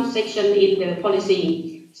in one section in the policy.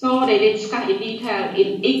 So they discuss in detail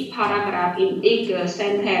in each paragraph, in each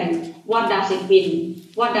sentence, what does it mean?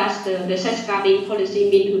 What does the safeguarding policy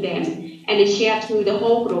mean to them? And they share to the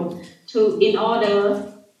whole group. In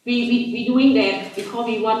order, we doing that because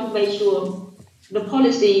we want to make sure the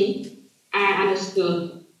policy are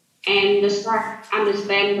understood and the staff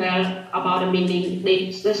understand well about the meaning.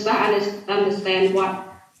 The staff understand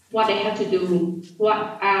what they have to do,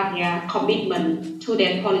 what are their commitment to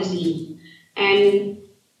their policy. And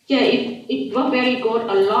yeah, it was very good,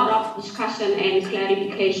 a lot of discussion and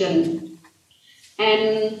clarification.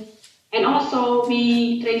 And also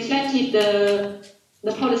we translated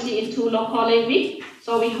the policy into local language,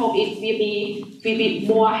 so we hope it will be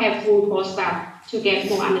more helpful for staff to get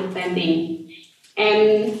more understanding.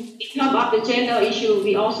 And in terms of the gender issue,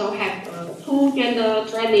 we also have 2 gender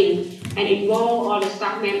training and involve all the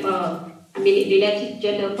staff members. I mean, related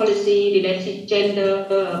gender policy, related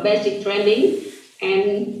gender basic training,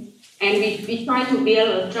 and we try to build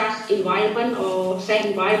a trust environment or safe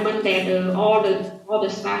environment that all the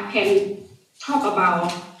staff can talk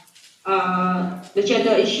about the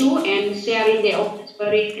gender issue and sharing their own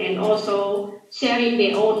experience and also sharing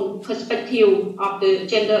their own perspective of the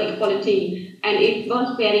gender equality. And it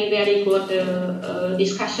was very, very good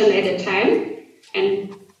discussion at the time.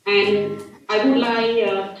 And I would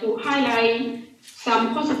like to highlight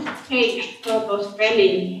some positive case for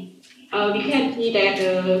training. We can see that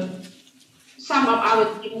some of our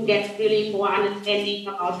team get really more understanding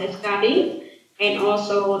about safeguarding and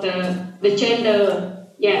also the gender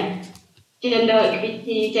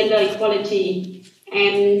equity, gender equality.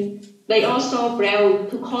 And they also brought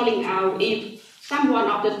to calling out if someone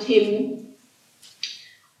of the team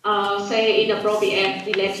say inappropriate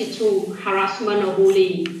related to harassment or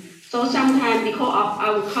bullying. So sometimes because of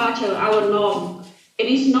our culture, our norm, it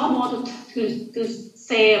is normal to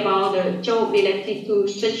say about the joke related to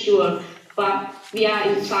sexual, but we are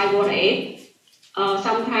inside WaterAid.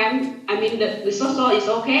 Sometimes, I mean, the social is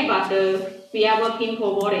okay, but we are working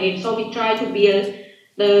for WaterAid, so we try to build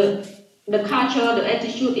the culture, the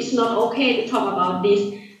attitude. It's not okay to talk about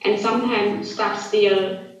this, and sometimes staff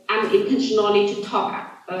still unintentionally to talk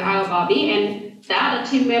about it, and the other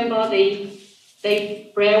team member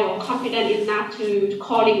they brave or confident enough to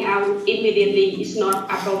calling out immediately. It's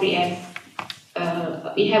not appropriate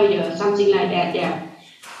behavior, something like that, yeah.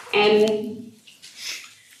 And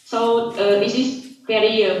so this is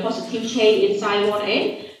very positive change inside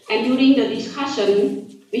WaterAid. And during the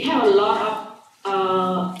discussion, we have a lot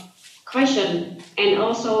of questions and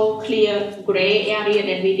also clear gray area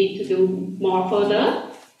that we need to do more further.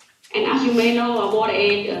 And as you may know,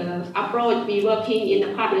 WaterAid approach, we working in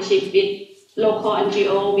a partnership with local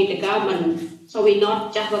NGO, with the government. So we're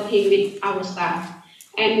not just working with our staff.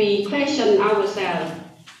 And we question ourselves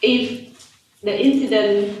if the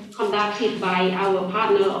incident conducted by our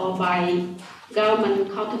partner or by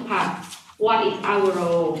government counterpart, what is our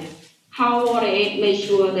role? How WaterAid make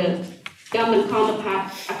sure the government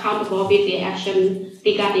counterpart accountable with their action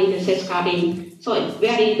regarding the safeguarding? So it's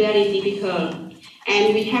very, very difficult.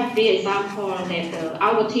 And we have the example that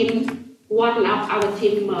our team, one of our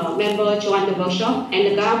team members joined the workshop,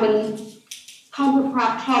 and the government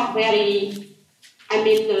counterpart talked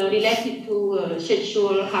related to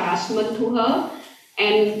sexual harassment to her,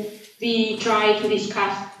 and we try to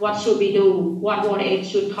discuss what should we do, what WaterAid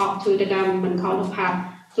should talk to the government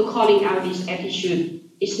counterpart to calling out this attitude.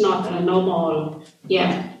 It's not normal,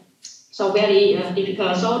 yeah. So very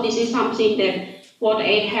difficult. So this is something that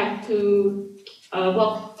WaterAid have to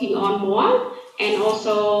working on more, and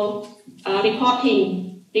also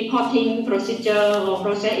reporting procedure or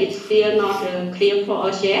process is still not clear for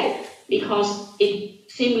us yet, because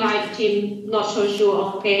it seems like the team not so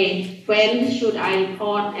sure, okay, when should I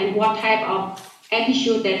report and what type of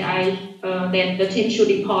attitude that the team should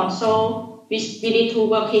report. So we need to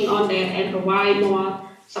working on that and provide more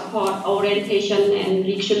support, orientation, and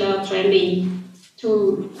regular training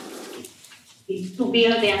to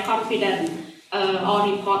build their confidence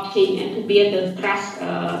on reporting and to build the trust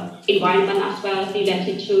environment as well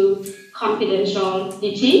related to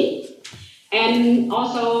confidentiality. And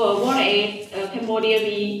also, WaterAid Cambodia,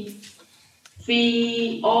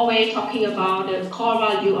 we always talking about the core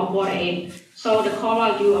value of WaterAid. So the core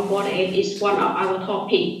value of WaterAid is one of our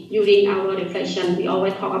topic during our reflection. We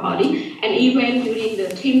always talk about it. And even during the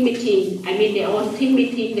team meeting, their own team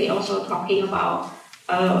meeting, they also talking about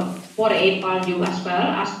WaterAid value as well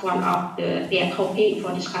as one of their topic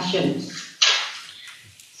for discussion.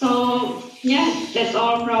 So yeah, that's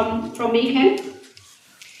all from me, Ken.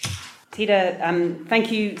 Theda,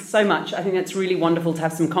 thank you so much. I think that's really wonderful to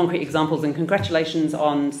have some concrete examples, and congratulations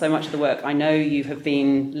on so much of the work I know you have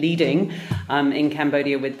been leading in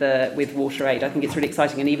Cambodia with WaterAid. I think it's really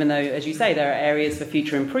exciting, and even though, as you say, there are areas for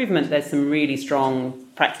future improvement, there's some really strong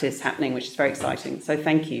practice happening, which is very exciting. So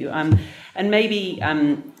thank you. And maybe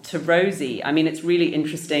to Rosie, it's really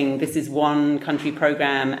interesting. This is one country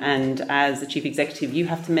program, and as the chief executive, you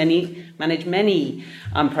have to manage many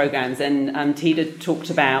programs. And Theda talked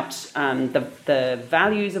about the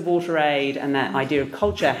values of WaterAid and that idea of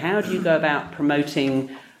culture. How do you go about promoting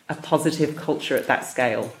a positive culture at that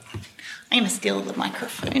scale? I'm going to steal the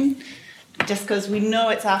microphone just because we know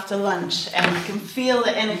it's after lunch and we can feel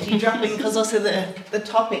the energy dropping, because also the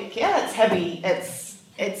topic, it's heavy.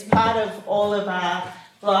 It's part of all of our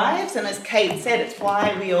lives, and as Kate said, it's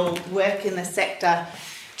why we all work in the sector,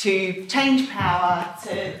 to change power,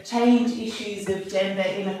 to change issues of gender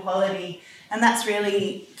inequality, and that's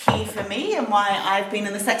really key for me and why I've been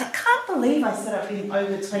in the sector. I can't believe I set up in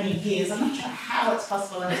over 20 years. I'm not sure how it's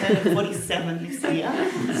possible. I'm turning 47 this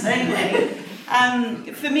year. So anyway,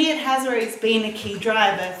 for me it has always been a key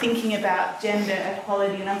driver, thinking about gender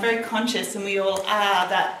equality, and I'm very conscious, and we all are,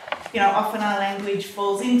 that often our language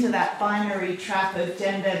falls into that binary trap of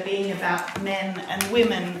gender being about men and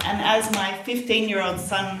women. And as my 15-year-old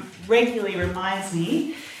son regularly reminds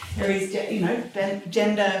me, there is,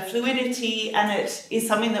 gender fluidity, and it is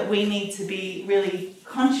something that we need to be really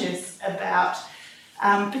conscious about,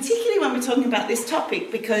 particularly when we're talking about this topic,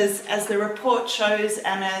 because as the report shows,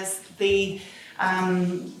 and as the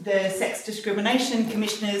Sex Discrimination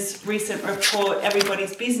Commissioner's recent report,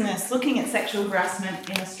 Everybody's Business, looking at sexual harassment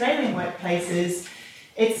in Australian workplaces,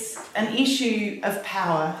 it's an issue of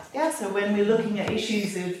power. So when we're looking at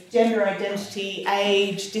issues of gender identity,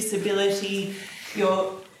 age, disability,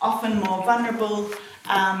 you're often more vulnerable,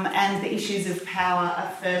 and the issues of power are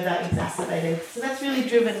further exacerbated. So that's really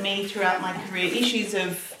driven me throughout my career, issues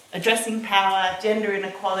of addressing power, gender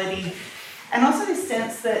inequality, and also this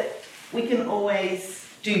sense that we can always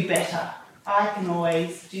do better. I can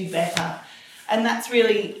always do better. And that's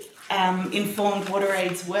really informed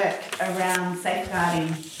WaterAid's work around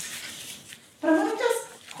safeguarding. But I want to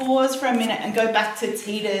just pause for a minute and go back to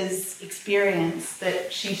Theda's experience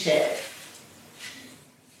that she shared.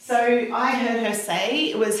 So I heard her say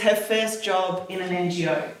it was her first job in an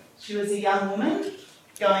NGO. She was a young woman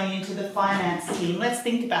going into the finance team. Let's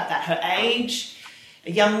think about that. Her age,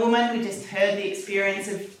 a young woman, we just heard the experience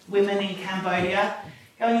of women in Cambodia,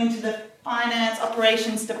 going into the finance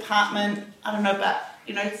operations department. I don't know about,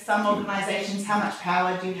 some organisations, how much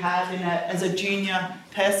power do you have as a junior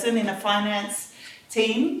person in a finance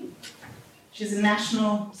team? She's a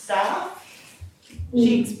national staff.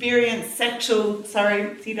 She experienced sexual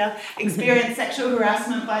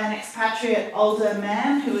harassment by an expatriate older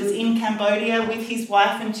man who was in Cambodia with his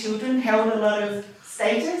wife and children, held a lot of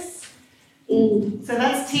status. So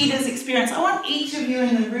that's Theda's experience. I want each of you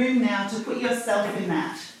in the room now to put yourself in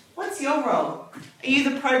that. What's your role? Are you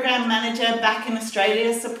the program manager back in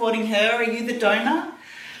Australia supporting her? Are you the donor?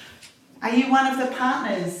 Are you one of the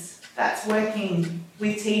partners that's working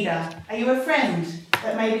with Theda? Are you a friend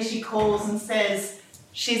that maybe she calls and says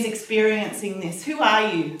she's experiencing this? Who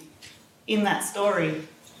are you in that story?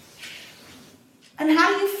 And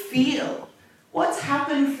how do you feel? What's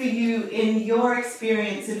happened for you in your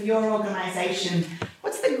experience of your organisation?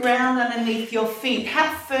 What's the ground underneath your feet?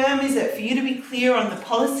 How firm is it for you to be clear on the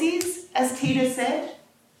policies, as Theda said?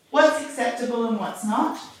 What's acceptable and what's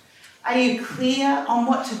not? Are you clear on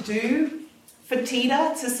what to do for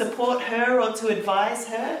Theda to support her or to advise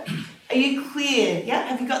her? Are you clear?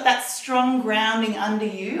 Have you got that strong grounding under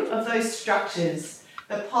you of those structures,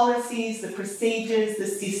 the policies, the procedures, the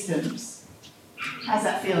systems? How's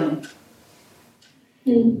that feeling?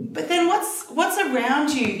 But then what's around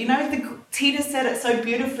you? Theda said it so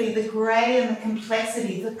beautifully, the grey and the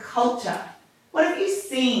complexity, the culture. What have you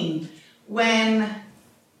seen when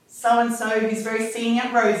so-and-so who's very senior,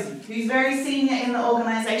 Rosie, who's very senior in the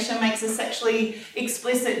organisation, makes a sexually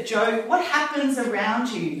explicit joke? What happens around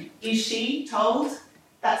you? Is she told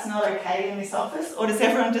that's not okay in this office? Or does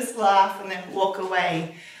everyone just laugh and then walk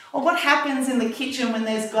away? Or what happens in the kitchen when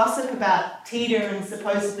there's gossip about Tita and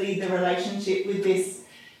supposedly the relationship with this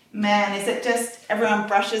man? Is it just everyone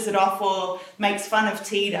brushes it off or makes fun of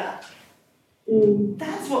Tita?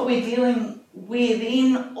 That's what we're dealing with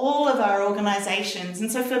in all of our organisations.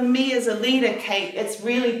 And so for me as a leader, Kate, it's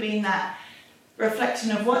really been that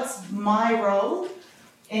reflection of what's my role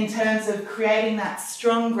in terms of creating that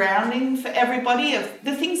strong grounding for everybody of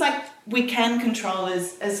the things like we can control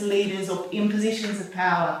as leaders or in positions of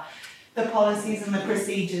power, the policies and the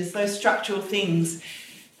procedures, those structural things.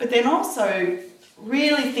 But then also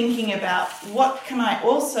really thinking about what can I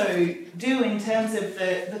also do in terms of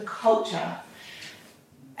the culture,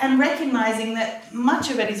 and recognising that much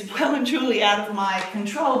of it is well and truly out of my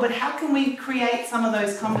control, but how can we create some of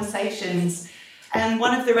those conversations? And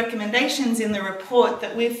one of the recommendations in the report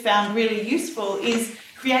that we've found really useful is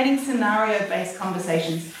creating scenario-based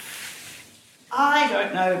conversations. I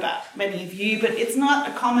don't know about many of you, but it's not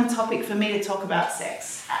a common topic for me to talk about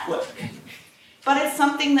sex at work. But it's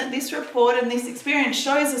something that this report and this experience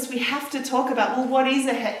shows us we have to talk about. Well, what is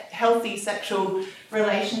a healthy sexual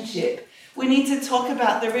relationship? We need to talk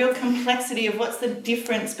about the real complexity of what's the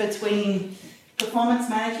difference between performance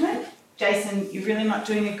management, Jason, you're really not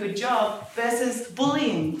doing a good job, versus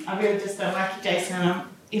bullying. I really just don't like you, Jason,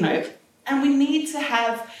 and we need to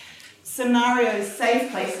have scenarios,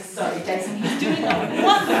 safe places. Sorry, Jason, he's doing a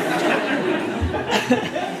wonderful job.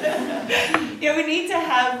 We need to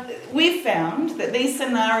have, we've found that these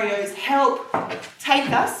scenarios help take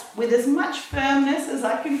us with as much firmness as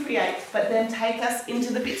I can create, but then take us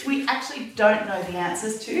into the bits we actually don't know the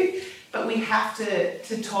answers to, but we have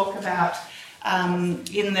to talk about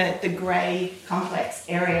in the grey, complex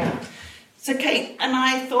area. So Kate and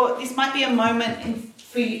I thought this might be a moment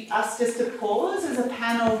for us just to pause as a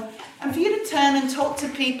panel and for you to turn and talk to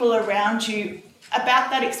people around you about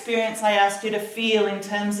that experience I asked you to feel in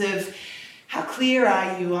terms of how clear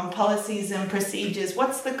are you on policies and procedures?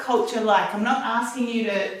 What's the culture like? I'm not asking you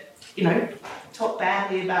to, talk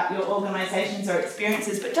badly about your organisations or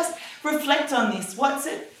experiences, but just reflect on this. What's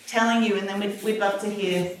it telling you? And then we'd love to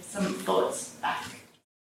hear some thoughts back.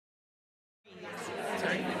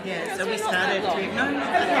 Yeah, so we started to...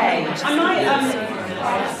 Okay, I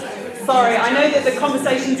might... Sorry, I know that the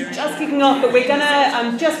conversation's just kicking off, but we're going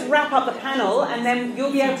to just wrap up the panel and then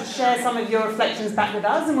you'll be able to share some of your reflections back with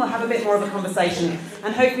us and we'll have a bit more of a conversation.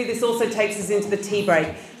 And hopefully this also takes us into the tea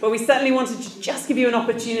break. But we certainly wanted to just give you an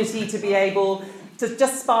opportunity to be able to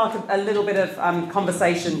just spark a little bit of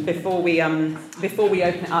conversation before we open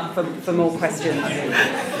it up for more questions.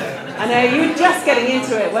 I know, you were just getting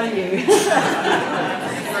into it, weren't you?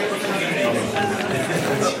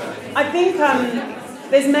 I think...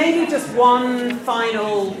 there's maybe just one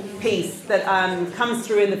final piece that comes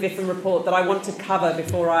through in the Viffen report that I want to cover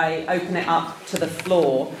before I open it up to the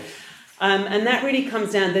floor. And that really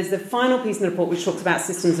comes down, there's the final piece in the report which talks about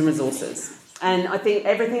systems and resources. And I think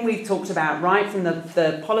everything we've talked about, right from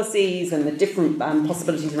the policies and the different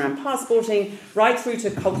possibilities around passporting, right through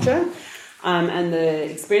to culture and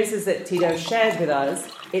the experiences that Tito shared with us,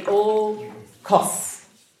 it all costs.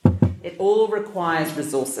 It all requires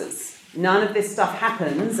resources. None of this stuff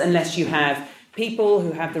happens unless you have people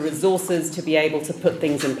who have the resources to be able to put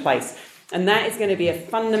things in place. And that is going to be a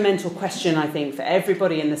fundamental question, I think, for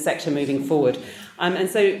everybody in the sector moving forward. And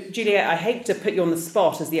so, Juliet, I hate to put you on the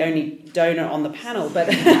spot as the only donor on the panel, but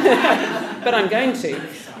but I'm going to.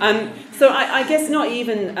 So I guess not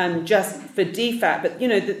even just for DFAT, but,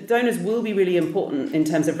 the donors will be really important in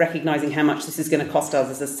terms of recognising how much this is going to cost us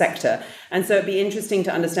as a sector. And so it'd be interesting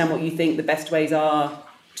to understand what you think the best ways are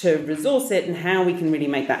to resource it and how we can really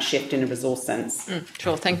make that shift in a resource sense.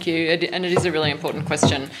 Sure, thank you. And it is a really important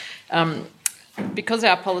question. Because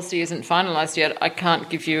our policy isn't finalised yet, I can't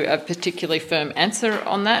give you a particularly firm answer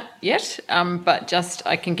on that yet, but just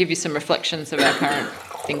I can give you some reflections of our current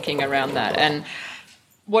thinking around that. And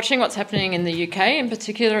watching what's happening in the UK in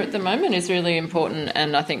particular at the moment is really important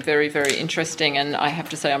and I think very, very interesting. And I have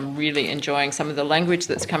to say I'm really enjoying some of the language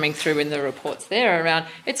that's coming through in the reports there around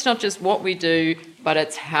it's not just what we do, but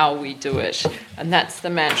it's how we do it. And that's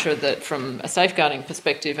the mantra that from a safeguarding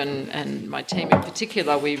perspective and my team in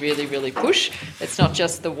particular, we really, really push. It's not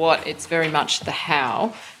just the what, it's very much the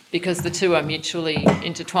how. because the two are mutually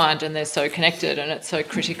intertwined and they're so connected and it's so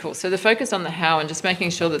critical. So the focus on the how and just making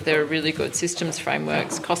sure that there are really good systems,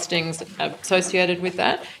 frameworks, costings associated with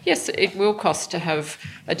that. Yes, it will cost to have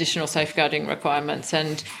additional safeguarding requirements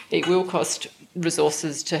and it will cost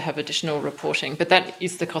resources to have additional reporting, but that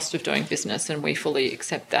is the cost of doing business and we fully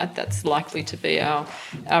accept that. That's likely to be our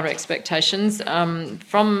expectations.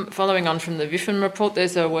 From following on from the VIFM report,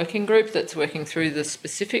 there's a working group that's working through the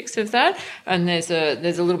specifics of that, and there's a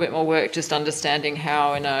little bit more work just understanding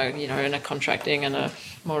how in a contracting and a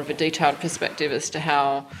more of a detailed perspective as to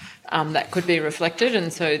how that could be reflected,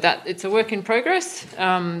 and so that it's a work in progress,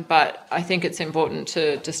 but I think it's important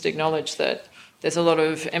to just acknowledge that there's a lot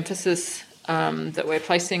of emphasis that we're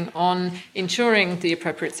placing on ensuring the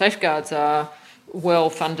appropriate safeguards are well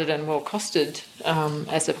funded and well costed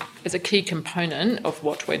as a key component of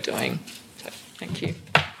what we're doing. So, thank you.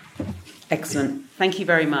 Excellent. Thank you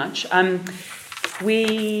very much.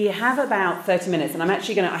 We have about 30 minutes, and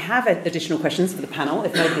I have additional questions for the panel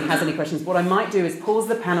if nobody has any questions. What I might do is pause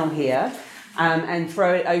the panel here and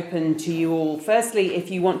throw it open to you all. Firstly,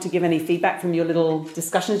 if you want to give any feedback from your little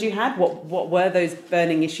discussions you had, what were those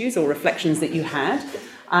burning issues or reflections that you had?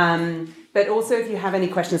 But also if you have any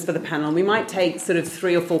questions for the panel, we might take sort of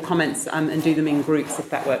 3 or 4 comments and do them in groups if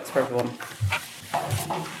that works for everyone.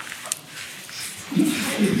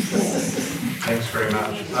 Thanks very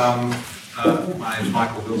much. My name is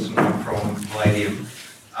Michael Wilson. I'm from Palladium.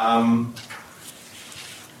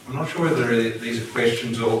 I'm not sure whether these are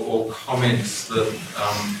questions or comments that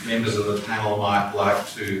members of the panel might like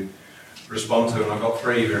to respond to, and I've got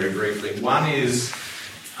 3 very briefly. One is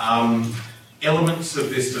elements of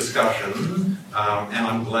this discussion, and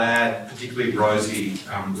I'm glad particularly Rosie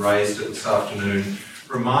raised it this afternoon,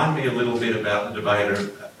 remind me a little bit about the debate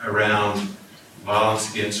around violence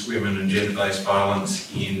against women and gender-based violence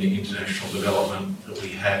in international development that we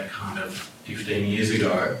had kind of 15 years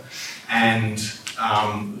ago, and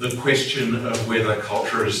the question of whether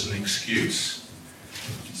culture is an excuse.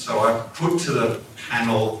 So I put to the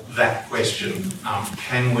panel that question,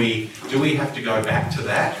 do we have to go back to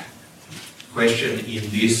that question in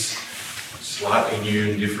this slightly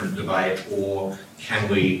new and different debate, or can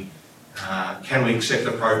we accept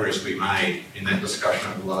the progress we made in that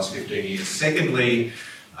discussion over the last 15 years? Secondly,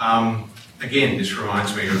 again, this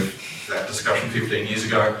reminds me of that discussion 15 years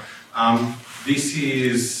ago. This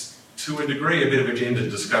is, to a degree, a bit of a gender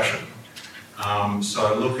discussion.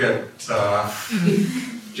 So look at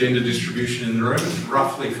gender distribution in the room, it's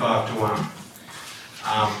roughly 5 to 1.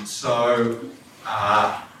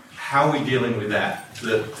 How are we dealing with that?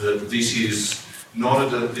 That this is not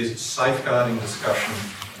this safeguarding discussion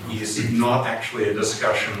is not actually a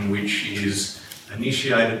discussion which is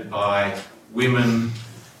initiated by women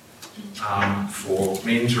for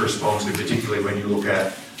men to respond to, particularly when you look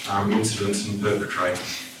at incidents and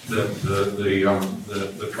perpetrators,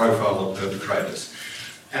 the profile of perpetrators.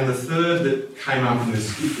 And the third that came up in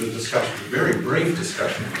this discussion, a very brief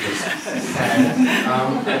discussion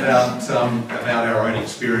about our own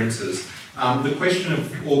experiences, the question of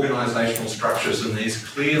organisational structures, and there's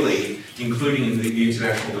clearly, including in the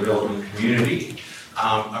international development community,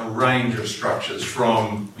 a range of structures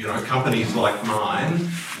from companies like mine,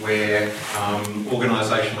 where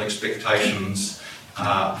organisational expectations,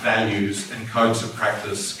 values and codes of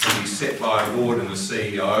practice can be set by a board and a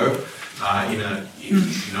CEO in a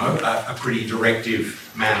pretty directive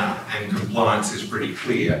manner, and compliance is pretty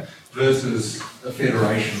clear, versus a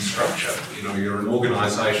federation structure. You're an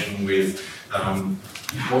organisation with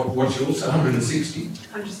what's yours? 160?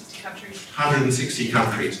 160 countries. 160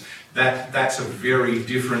 countries. That's a very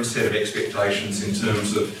different set of expectations in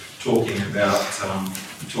terms of talking about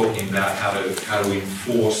how to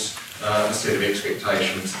enforce a set of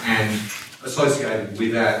expectations. And associated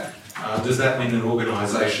with that, does that mean that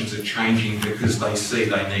organisations are changing because they see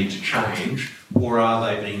they need to change, or are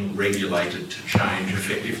they being regulated to change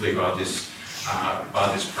effectively by this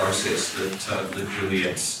process that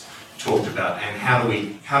Juliet's talked about? And how do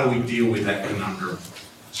we deal with that conundrum?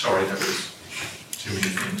 Sorry, that was too many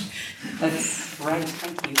things. That's great,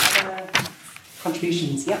 thank you. Other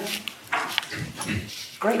contributions? Yep.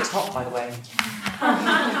 Great top, by the way.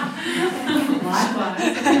 Likewise.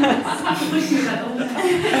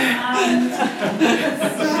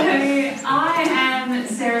 So I am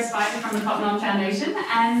Sarah Spiker from the Cotton On Foundation,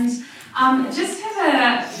 and just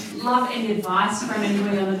love any advice from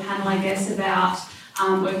anybody on the panel, I guess, about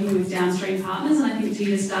working with downstream partners. And I think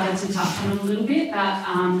Tina started to touch on it a little bit, but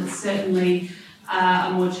it's certainly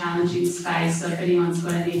a more challenging space. So if anyone's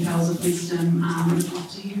got any pearls of wisdom, I'd love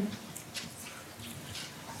to hear.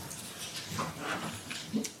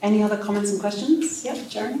 Any other comments and questions? Yep,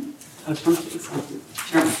 Jeremy? Oh,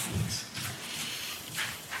 Jeremy.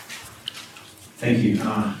 Thank you.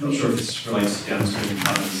 Not sure if this relates to downstream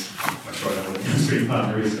partners. I'm not sure I know what a downstream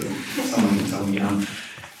partner is, but someone can tell me.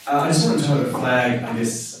 I just wanted to flag, I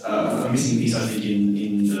guess, a missing piece, I think,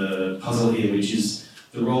 in the puzzle here, which is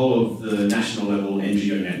the role of the national level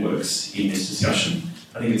NGO networks in this discussion.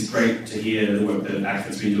 I think it's great to hear the work that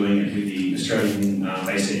ACFA's been doing with the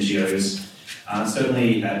Australian-based NGOs.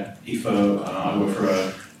 Certainly at IFA, I work for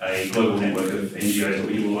a global network of NGOs that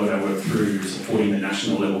we do a lot of our work through supporting the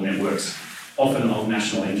national level networks, often of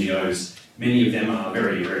national NGOs. Many of them are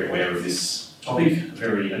very, very aware of this topic,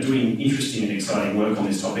 are doing interesting and exciting work on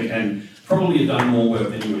this topic, and probably have done more work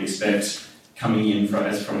than you would expect coming in from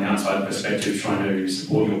an outside perspective, trying to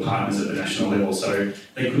support your partners at the national level. So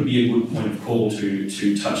they could be a good point of call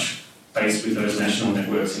to touch base with those national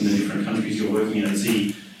networks in the different countries you're working in and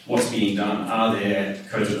see what's being done. Are there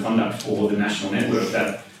codes of conduct for the national network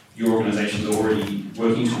that your organisation is already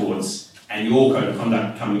working towards, and your code of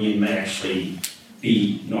conduct coming in may actually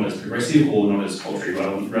be not as progressive or not as culturally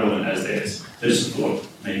relevant as theirs? So just a thought,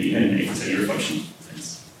 maybe, and you can say your reflection.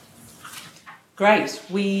 Thanks. Great.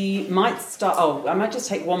 We might start. Oh, I might just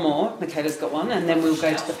take one more. Michaela's got one, and then we'll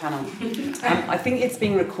go to the panel. I think it's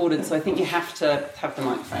being recorded, so I think you have to have the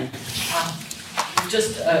microphone.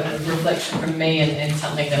 Just a reflection from me and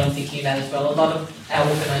something that I'm thinking about as well. A lot of our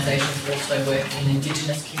organisations also work in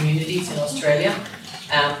Indigenous communities in Australia,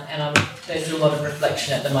 and there's a lot of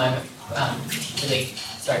reflection at the moment, particularly,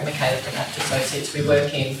 Michaela from ACT Associates, we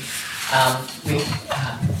work in with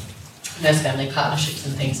nurse family partnerships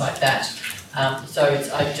and things like that. So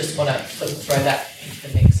I just want to sort of throw that into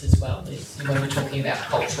the mix as well. When we're talking about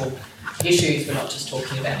cultural issues, we're not just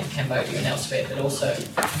talking about in Cambodia and elsewhere, but also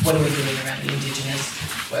what are we doing around the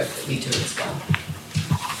Indigenous work that we do as well.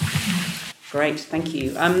 Great, thank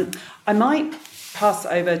you. I might pass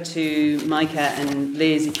over to Micah and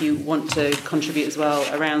Liz if you want to contribute as well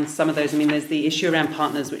around some of those. I mean, there's the issue around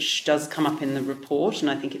partners, which does come up in the report,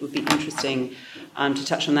 and I think it would be interesting to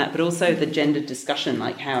touch on that, but also the gendered discussion,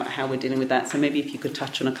 like how we're dealing with that. So maybe if you could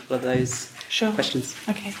touch on a couple of those questions.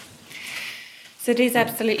 Okay. So it is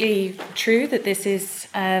absolutely true that this is,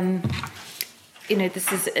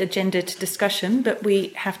 this is a gendered discussion, but we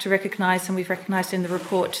have to recognise, and we've recognised in the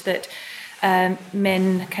report, that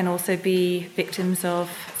men can also be victims of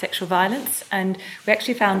sexual violence, and we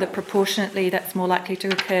actually found that proportionately that's more likely to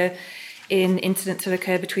occur in incidents that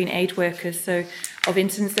occur between aid workers. So of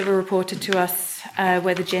incidents that were reported to us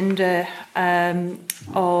where the gender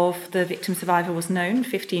of the victim survivor was known,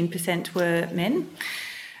 15% were men.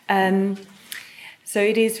 So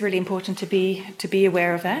it is really important to be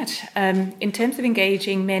aware of that. In terms of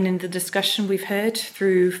engaging men in the discussion, we've heard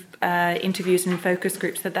through interviews and focus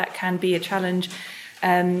groups that can be a challenge,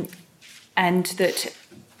 and that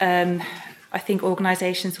I think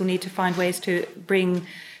organisations will need to find ways to bring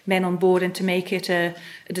men on board and to make it a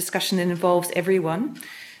discussion that involves everyone.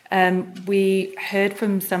 We heard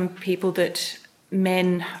from some people that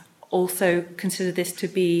men also consider this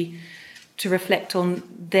to reflect on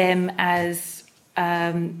them as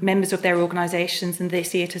members of their organisations, and they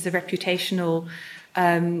see it as a reputational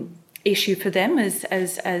issue for them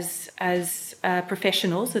as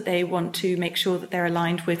professionals, that they want to make sure that they're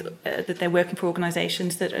aligned with that they're working for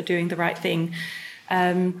organisations that are doing the right thing.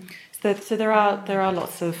 So there are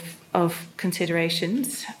lots of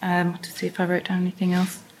considerations. To see if I wrote down anything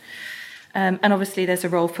else. And obviously there's a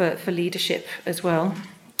role for leadership as well.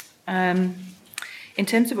 In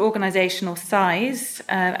terms of organisational size,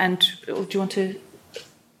 and do you want to?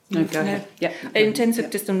 No, go ahead. Yeah. In terms of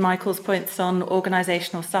just on Michael's points on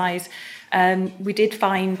organisational size, we did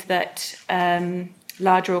find that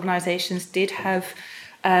larger organisations did have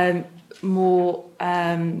more,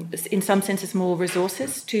 in some senses, more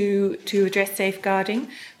resources to address safeguarding,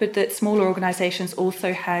 but that smaller organisations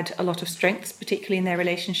also had a lot of strengths, particularly in their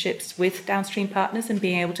relationships with downstream partners and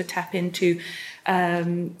being able to tap into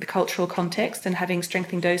the cultural context and having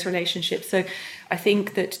strengthened those relationships. So I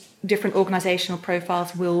think that different organisational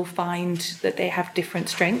profiles will find that they have different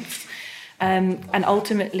strengths. And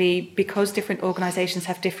ultimately, because different organisations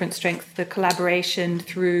have different strengths, the collaboration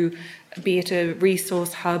through, be it a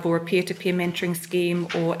resource hub or a peer-to-peer mentoring scheme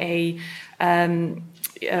or a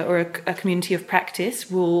community of practice,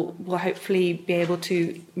 will hopefully be able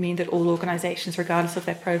to mean that all organisations, regardless of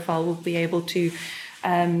their profile, will be able to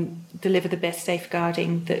deliver the best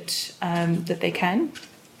safeguarding that they can.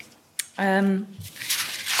 Let's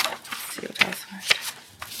see what else.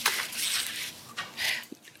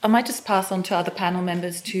 I might just pass on to other panel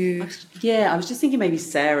members to... Yeah, I was just thinking maybe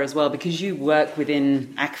Sarah as well, because you work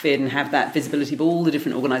within ACFID and have that visibility of all the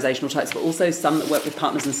different organisational types, but also some that work with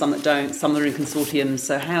partners and some that don't, some that are in consortiums.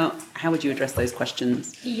 So how would you address those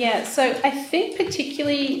questions? Yeah, so I think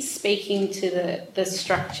particularly speaking to the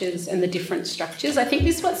structures and the different structures, I think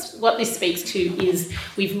what this speaks to is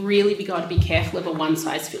we've really got to be careful of a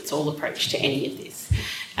one-size-fits-all approach to any of this.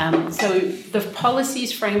 So the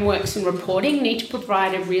policies, frameworks and reporting need to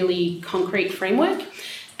provide a really concrete framework.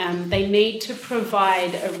 They need to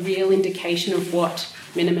provide a real indication of what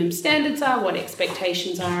minimum standards are, what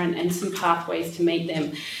expectations are, and some pathways to meet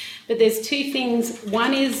them. But there's two things.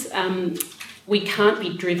 One is we can't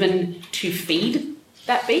be driven to feed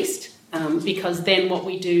that beast, because then what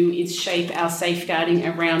we do is shape our safeguarding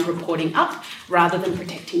around reporting up rather than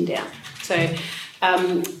protecting down. So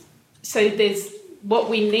there's...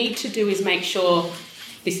 What we need to do is make sure,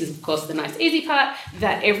 this is of course the nice easy part,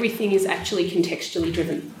 that everything is actually contextually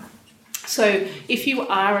driven. So if you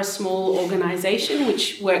are a small organisation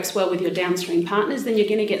which works well with your downstream partners, then you're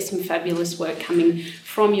going to get some fabulous work coming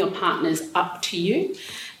from your partners up to you.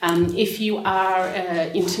 If you are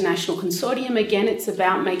an international consortium, again, it's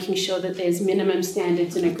about making sure that there's minimum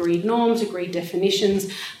standards and agreed norms, agreed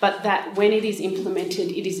definitions, but that when it is implemented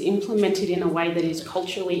in a way that is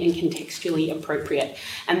culturally and contextually appropriate.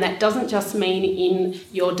 And that doesn't just mean in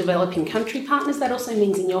your developing country partners, that also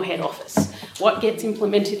means in your head office. What gets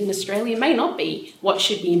implemented in Australia may not be what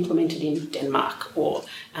should be implemented in Denmark,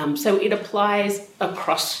 so it applies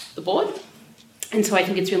across the board. And so I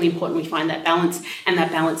think it's really important we find that balance, and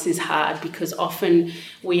that balance is hard because often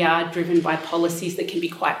we are driven by policies that can be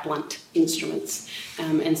quite blunt instruments.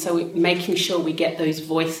 And so making sure we get those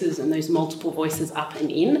voices and those multiple voices up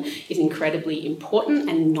and in is incredibly important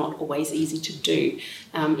and not always easy to do.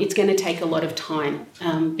 It's going to take a lot of time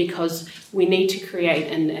because we need to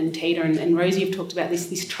create, and Tita and Rosie have talked about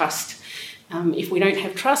this trust. If we don't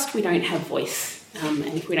have trust, we don't have voice. And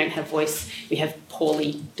if we don't have voice, we have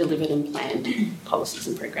poorly delivered and planned policies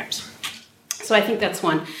and programs. So I think that's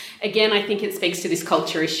one. Again, I think it speaks to this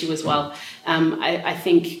culture issue as well. I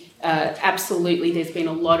think absolutely there's been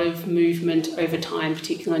a lot of movement over time,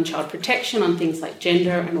 particularly on child protection, on things like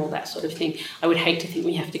gender and all that sort of thing. I would hate to think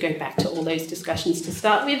we have to go back to all those discussions to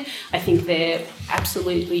start with. I think they're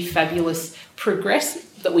absolutely fabulous progress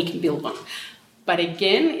that we can build on. But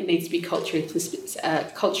again, it needs to be culturally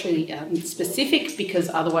specific, because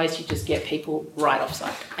otherwise you just get people right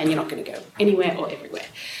offside and you're not going to go anywhere or everywhere.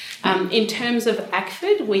 In terms of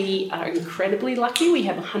ACFID, we are incredibly lucky. We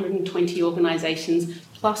have 120 organisations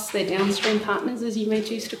plus their downstream partners, as you may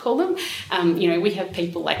choose to call them. We have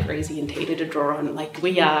people like Rosie and Tita to draw on.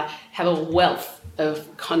 We have a wealth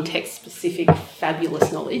of context-specific,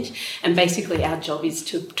 fabulous knowledge, and basically our job is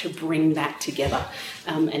to bring that together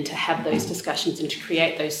and to have those discussions and to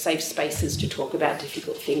create those safe spaces to talk about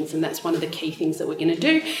difficult things, and that's one of the key things that we're going to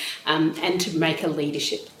do, and to make a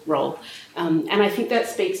leadership role. And I think that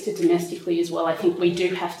speaks to domestically as well. I think we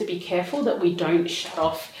do have to be careful that we don't shut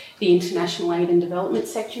off the international aid and development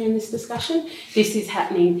sector in this discussion. This is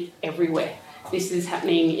happening everywhere. This is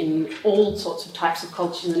happening in all sorts of types of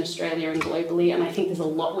cultures in Australia and globally, and I think there's a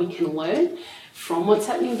lot we can learn from what's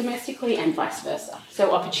happening domestically and vice versa.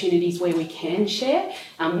 So opportunities where we can share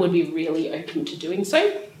would be really open to doing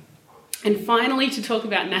so. And finally, to talk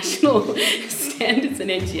about national standards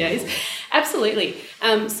and NGOs, absolutely.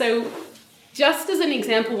 So just as an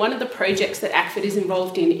example, one of the projects that ACFID is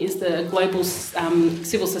involved in is the Global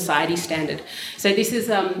Civil Society Standard. So this is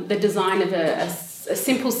the design of a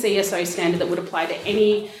simple CSO standard that would apply to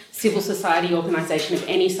any civil society organisation of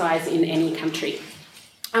any size in any country.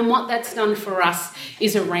 And what that's done for us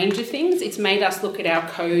is a range of things. It's made us look at our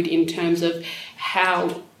code in terms of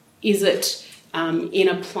how is it in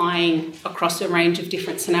applying across a range of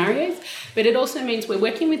different scenarios. But it also means we're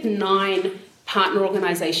working with 9 partner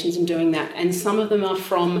organisations in doing that, and some of them are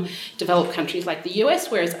from developed countries like the US,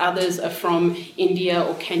 whereas others are from India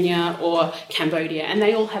or Kenya or Cambodia, and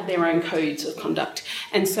they all have their own codes of conduct.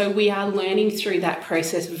 And so we are learning through that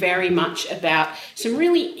process very much about some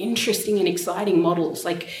really interesting and exciting models,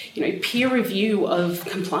 like peer review of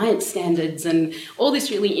compliance standards and all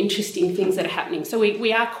these really interesting things that are happening. So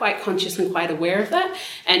we are quite conscious and quite aware of that,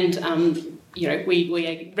 and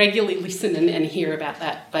we regularly listen and hear about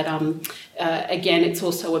that. But again, it's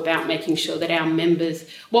also about making sure that our members,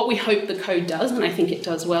 what we hope the code does, and I think it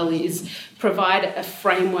does well, is provide a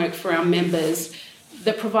framework for our members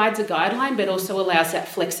that provides a guideline, but also allows that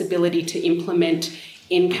flexibility to implement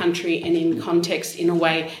in country and in context in a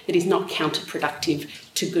way that is not counterproductive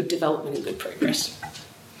to good development and good progress.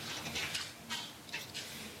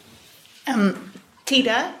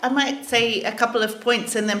 Tita, I might say a couple of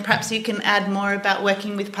points and then perhaps you can add more about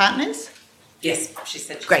working with partners. Yes, she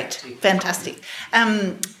said. Great, fantastic.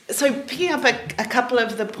 So picking up a couple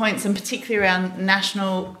of the points, and particularly around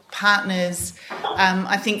national partners,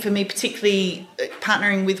 I think for me particularly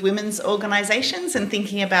partnering with women's organisations and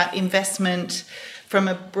thinking about investment from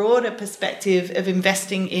a broader perspective of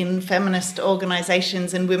investing in feminist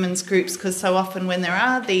organisations and women's groups, because so often when there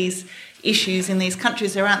are these issues in these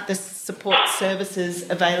countries, there aren't the support services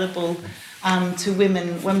available to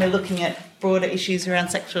women when we're looking at broader issues around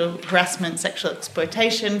sexual harassment, sexual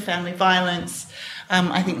exploitation, family violence.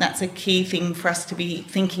 I think that's a key thing for us to be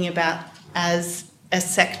thinking about as a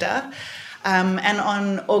sector. And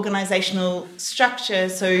on organisational structure,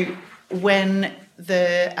 so when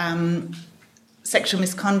the sexual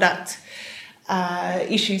misconduct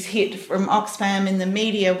issues hit from Oxfam in the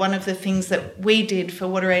media, one of the things that we did for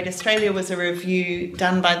WaterAid Australia was a review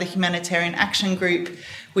done by the Humanitarian Action Group,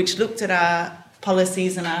 which looked at our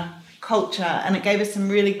policies and our culture, and it gave us some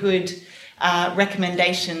really good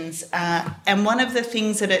recommendations. And one of the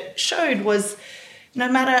things that it showed was no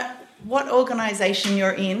matter what organisation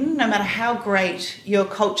you're in, no matter how great your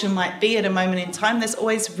culture might be at a moment in time, there's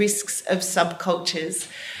always risks of subcultures.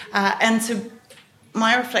 And so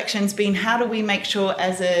my reflection's been, how do we make sure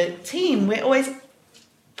as a team we're always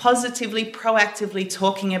positively, proactively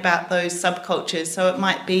talking about those subcultures? So it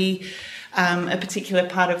might be a particular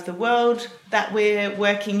part of the world that we're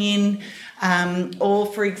working in, or,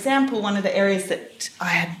 for example, one of the areas that I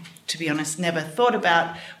had, to be honest, never thought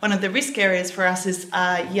about, one of the risk areas for us is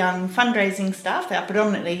young fundraising staff. They are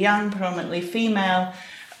predominantly young, predominantly female.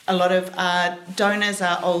 A lot of our donors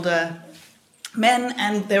are older men,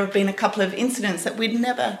 and there have been a couple of incidents that we'd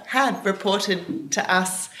never had reported to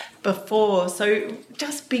us before. So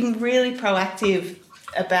just being really proactive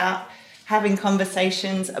about having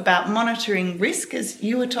conversations about monitoring risk, as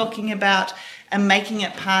you were talking about, and making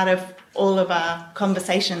it part of all of our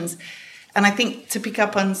conversations. And I think, to pick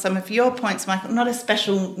up on some of your points, Michael, not a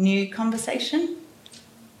special new conversation.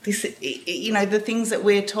 This, the things that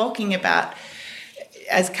we're talking about,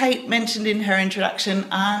 as Kate mentioned in her introduction,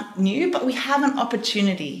 aren't new, but we have an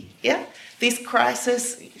opportunity, yeah? This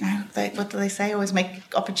crisis, what do they say? Always make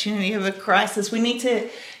opportunity of a crisis. We need to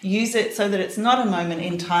use it so that it's not a moment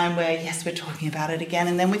in time where, yes, we're talking about it again,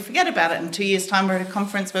 and then we forget about it. In 2 years' time, we're at a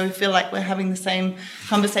conference where we feel like we're having the same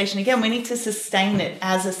conversation again. We need to sustain it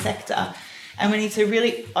as a sector, and we need to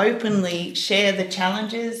really openly share the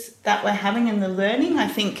challenges that we're having and the learning. I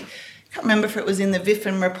think, I can't remember if it was in the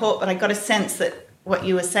VIFM report, but I got a sense that what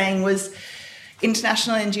you were saying was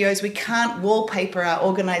international NGOs, we can't wallpaper our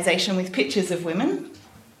organisation with pictures of women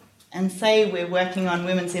and say we're working on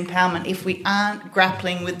women's empowerment if we aren't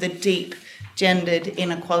grappling with the deep gendered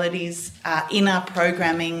inequalities in our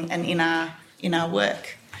programming and in our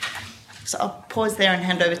work. So I'll pause there and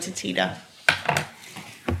hand over to Tita.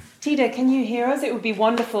 Tita, can you hear us? It would be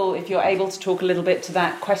wonderful if you're able to talk a little bit to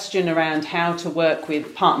that question around how to work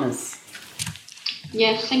with partners.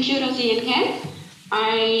 Yes, thank you, Rosie and Kat.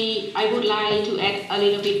 I would like to add a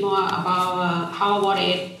little bit more about how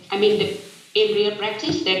WaterAid, in real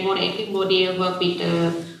practice, that WaterAid model work with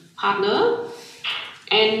the partner.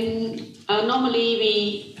 And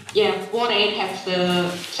normally WaterAid has the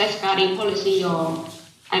safeguarding policy, for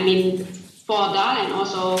adult and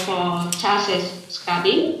also for child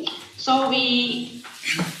safeguarding. So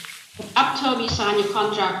after we sign a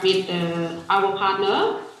contract with our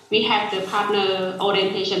partner, we have the partner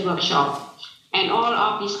orientation workshop. And all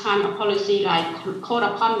of these kind of policy like code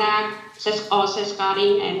of conduct, or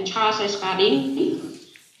safeguarding and child safeguarding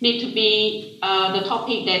need to be the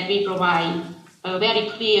topic that we provide a very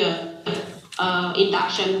clear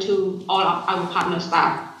induction to all of our partner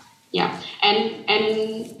staff. Yeah,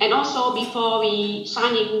 and also before we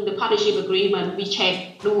signing the partnership agreement, we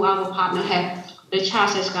check do our partner have the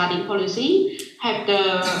child safeguarding policy, have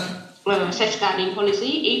the safeguarding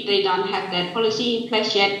policy. If they don't have that policy in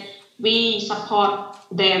place yet, we support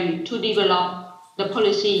them to develop the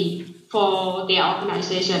policy for their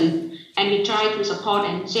organization, and we try to support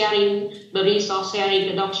and sharing the resource, sharing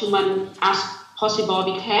the document as possible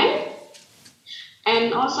we can.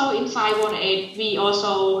 And also inside WaterAid,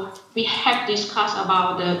 we have discussed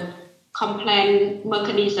about the complaint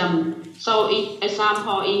mechanism. So if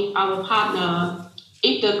our partner,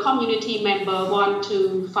 if the community member want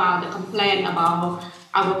to file the complaint about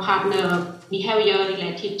our partner behavior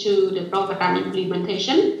related to the program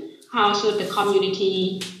implementation, how should the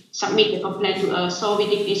community submit the complaint to us? So we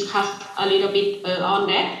did discuss a little bit on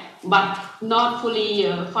that, but not fully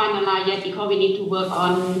finalized yet because we need to work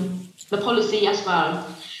on the policy as well.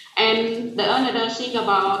 And the another thing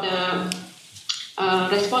about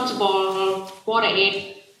responsible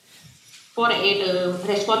 48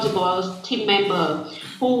 responsible team member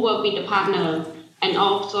who work with the partner and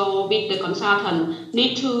also with the consultant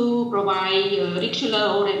need to provide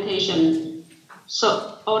regular orientation.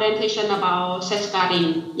 So orientation about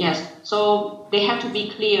safeguarding, yes. So they have to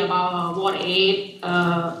be clear about Ward 8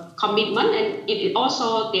 commitment, and it is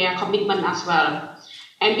also their commitment as well.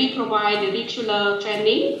 And we provide the regular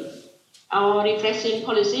training or refreshing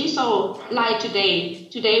policy. So like today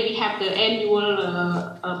we have the annual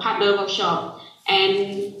partner workshop,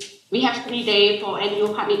 and we have 3 days for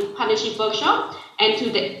annual partnership workshop. And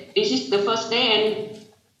today, this is the first day, and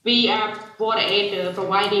we are Ward 8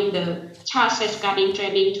 providing the child safeguarding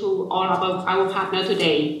training to all of our partners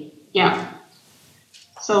today. Yeah.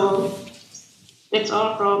 So that's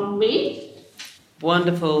all from me.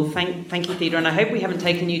 Wonderful. Thank you, Theda, and I hope we haven't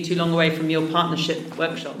taken you too long away from your partnership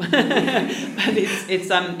workshop. But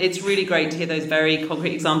it's really great to hear those very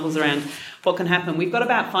concrete examples around what can happen. We've got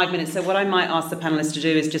about 5 minutes, so what I might ask the panellists to do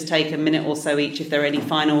is just take a minute or so each if there are any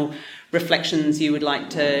final reflections you would like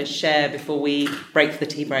to share before we break for the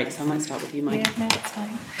tea break. So I might start with you, Mike. Yeah, no, that's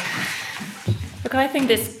fine. Look, I think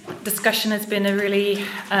this discussion has been a really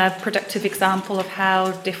productive example of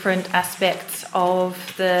how different aspects of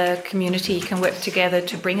the community can work together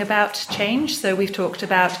to bring about change. So we've talked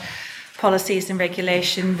about policies and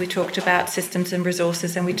regulation, we talked about systems and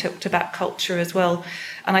resources, and we talked about culture as well.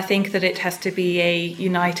 And I think that it has to be a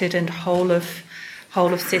united and whole of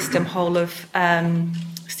system, whole of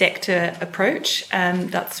sector approach.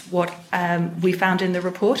 That's what we found in the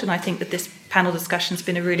report, and I think that this panel discussion has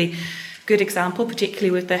been a really good example,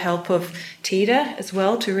 particularly with the help of Theda as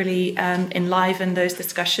well, to really enliven those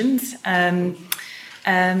discussions. And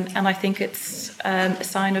I think it's a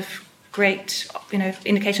sign of great,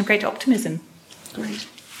 indication of great optimism. Great.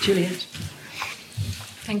 Juliet.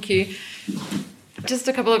 Thank you. Just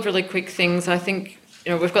a couple of really quick things. I think,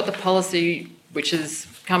 we've got the policy which is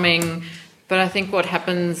coming, but I think what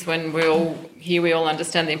happens when we all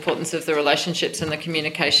understand the importance of the relationships and the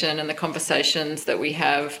communication and the conversations that we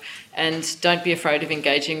have, and don't be afraid of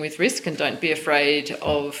engaging with risk, and don't be afraid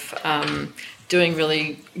of doing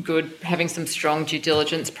really good, having some strong due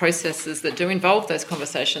diligence processes that do involve those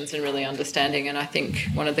conversations and really understanding. And I think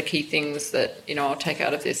one of the key things that, I'll take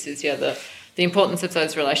out of this is, the importance of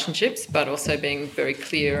those relationships, but also being very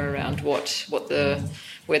clear around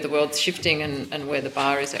where the world's shifting and where the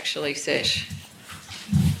bar is actually set.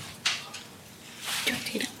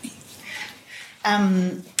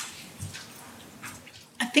 I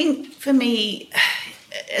think for me,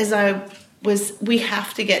 we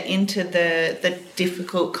have to get into the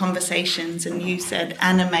difficult conversations, and you said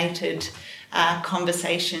animated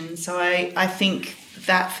conversations. So I think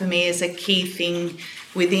that for me is a key thing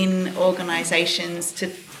within organisations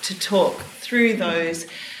to talk through those.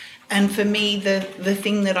 And for me, the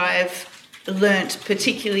thing that I've learnt,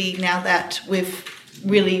 particularly now that we've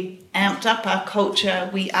really amped up our culture,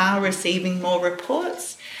 we are receiving more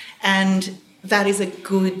reports, and that is a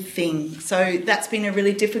good thing. So that's been a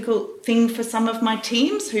really difficult thing for some of my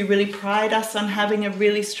teams who really pride us on having a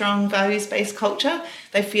really strong values-based culture.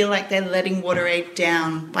 They feel like they're letting WaterAid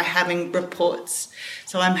down by having reports.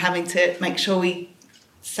 So I'm having to make sure we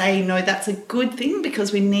say, no, that's a good thing,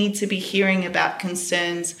 because we need to be hearing about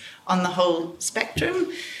concerns on the whole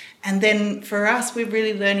spectrum. And then for us, we're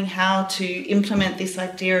really learning how to implement this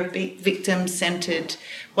idea of victim-centred,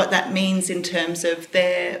 what that means in terms of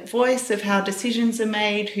their voice, of how decisions are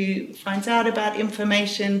made, who finds out about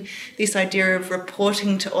information. This idea of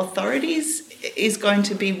reporting to authorities is going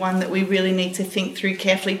to be one that we really need to think through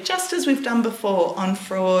carefully, just as we've done before on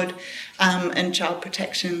fraud and child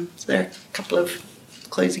protection. So there are a couple of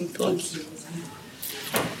closing thoughts.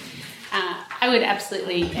 I would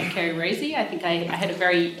absolutely echo Rosie. I think I had a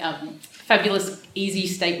very fabulous, easy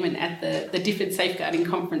statement at the Difford Safeguarding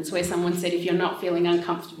Conference where someone said, if you're not feeling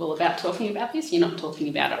uncomfortable about talking about this, you're not talking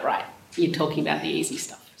about it right. You're talking about the easy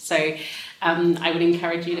stuff. So I would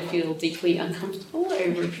encourage you to feel deeply uncomfortable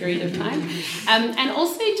over a period of time. And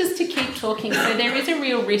also just to keep talking. So there is a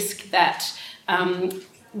real risk that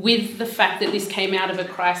with the fact that this came out of a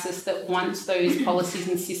crisis, that once those policies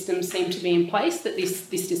and systems seem to be in place, that this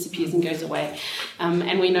disappears and goes away.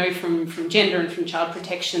 And we know from gender and from child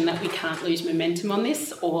protection that we can't lose momentum on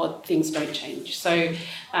this or things don't change. So,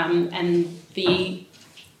 and the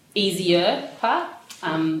easier part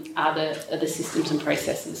are the systems and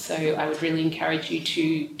processes. So I would really encourage you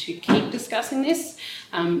to keep discussing this,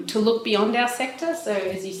 to look beyond our sector. So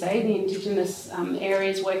as you say, the Indigenous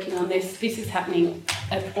areas working on this is happening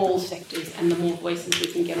at all sectors, and the more voices we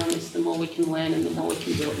can get on this, the more we can learn and the more we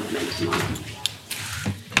can build momentum on.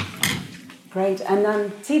 Great.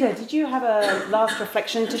 And Tita, did you have a last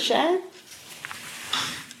reflection to share?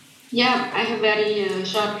 Yeah, I have very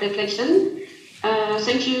short reflection.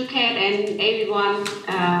 Thank you, Kate, and everyone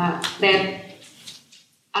that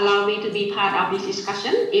allowed me to be part of this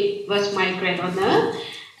discussion. It was my great honor.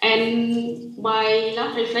 And my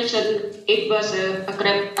last reflection, it was a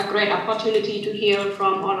great opportunity to hear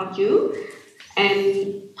from all of you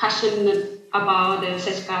and passionate about the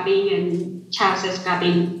safeguarding and child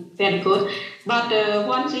safeguarding. Very good. But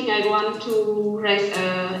one thing I want to raise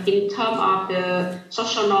in terms of the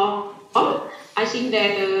social norm, I think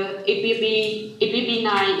that it will be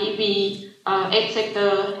nice if we ed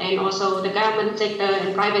sector and also the government sector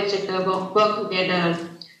and private sector work together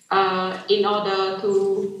in order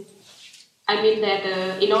to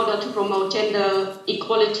promote gender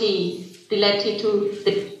equality related to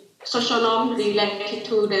the social norm related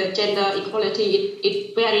to the gender equality.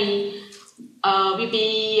 It very will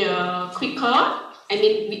be quicker. I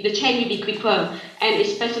mean, the change will be quicker, and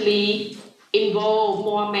especially involve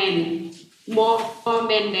more men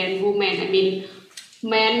than women. I mean,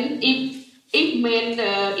 men if men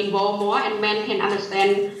involve more and men can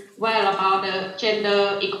understand well about the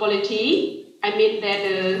gender equality, I mean that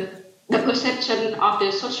the perception of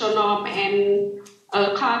the social norm and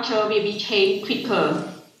culture will be changed quicker.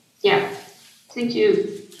 Yeah, thank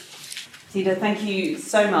you. Tita, thank you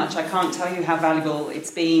so much. I can't tell you how valuable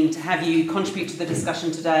it's been to have you contribute to the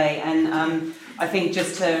discussion today. And I think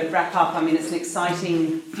just to wrap up, I mean, it's an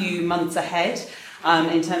exciting few months ahead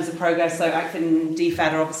in terms of progress. So ACFID and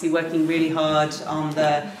DFAT are obviously working really hard on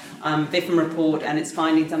the BIFM report and its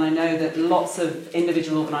findings. And I know that lots of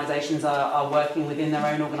individual organisations are working within their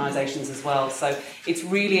own organisations as well. So it's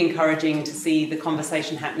really encouraging to see the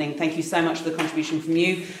conversation happening. Thank you so much for the contribution from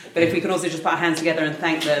you. But if we could also just put our hands together and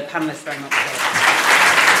thank the panellists very much.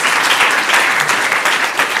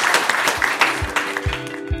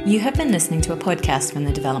 You have been listening to a podcast from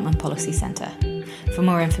the Development Policy Centre. For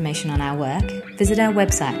more information on our work, visit our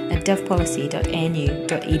website at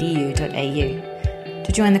devpolicy.anu.edu.au.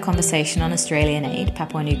 To join the conversation on Australian aid,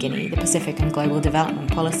 Papua New Guinea, the Pacific and global development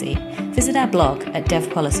policy, visit our blog at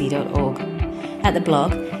devpolicy.org. At the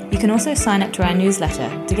blog, you can also sign up to our newsletter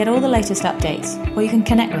to get all the latest updates, or you can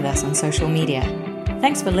connect with us on social media.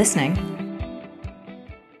 Thanks for listening.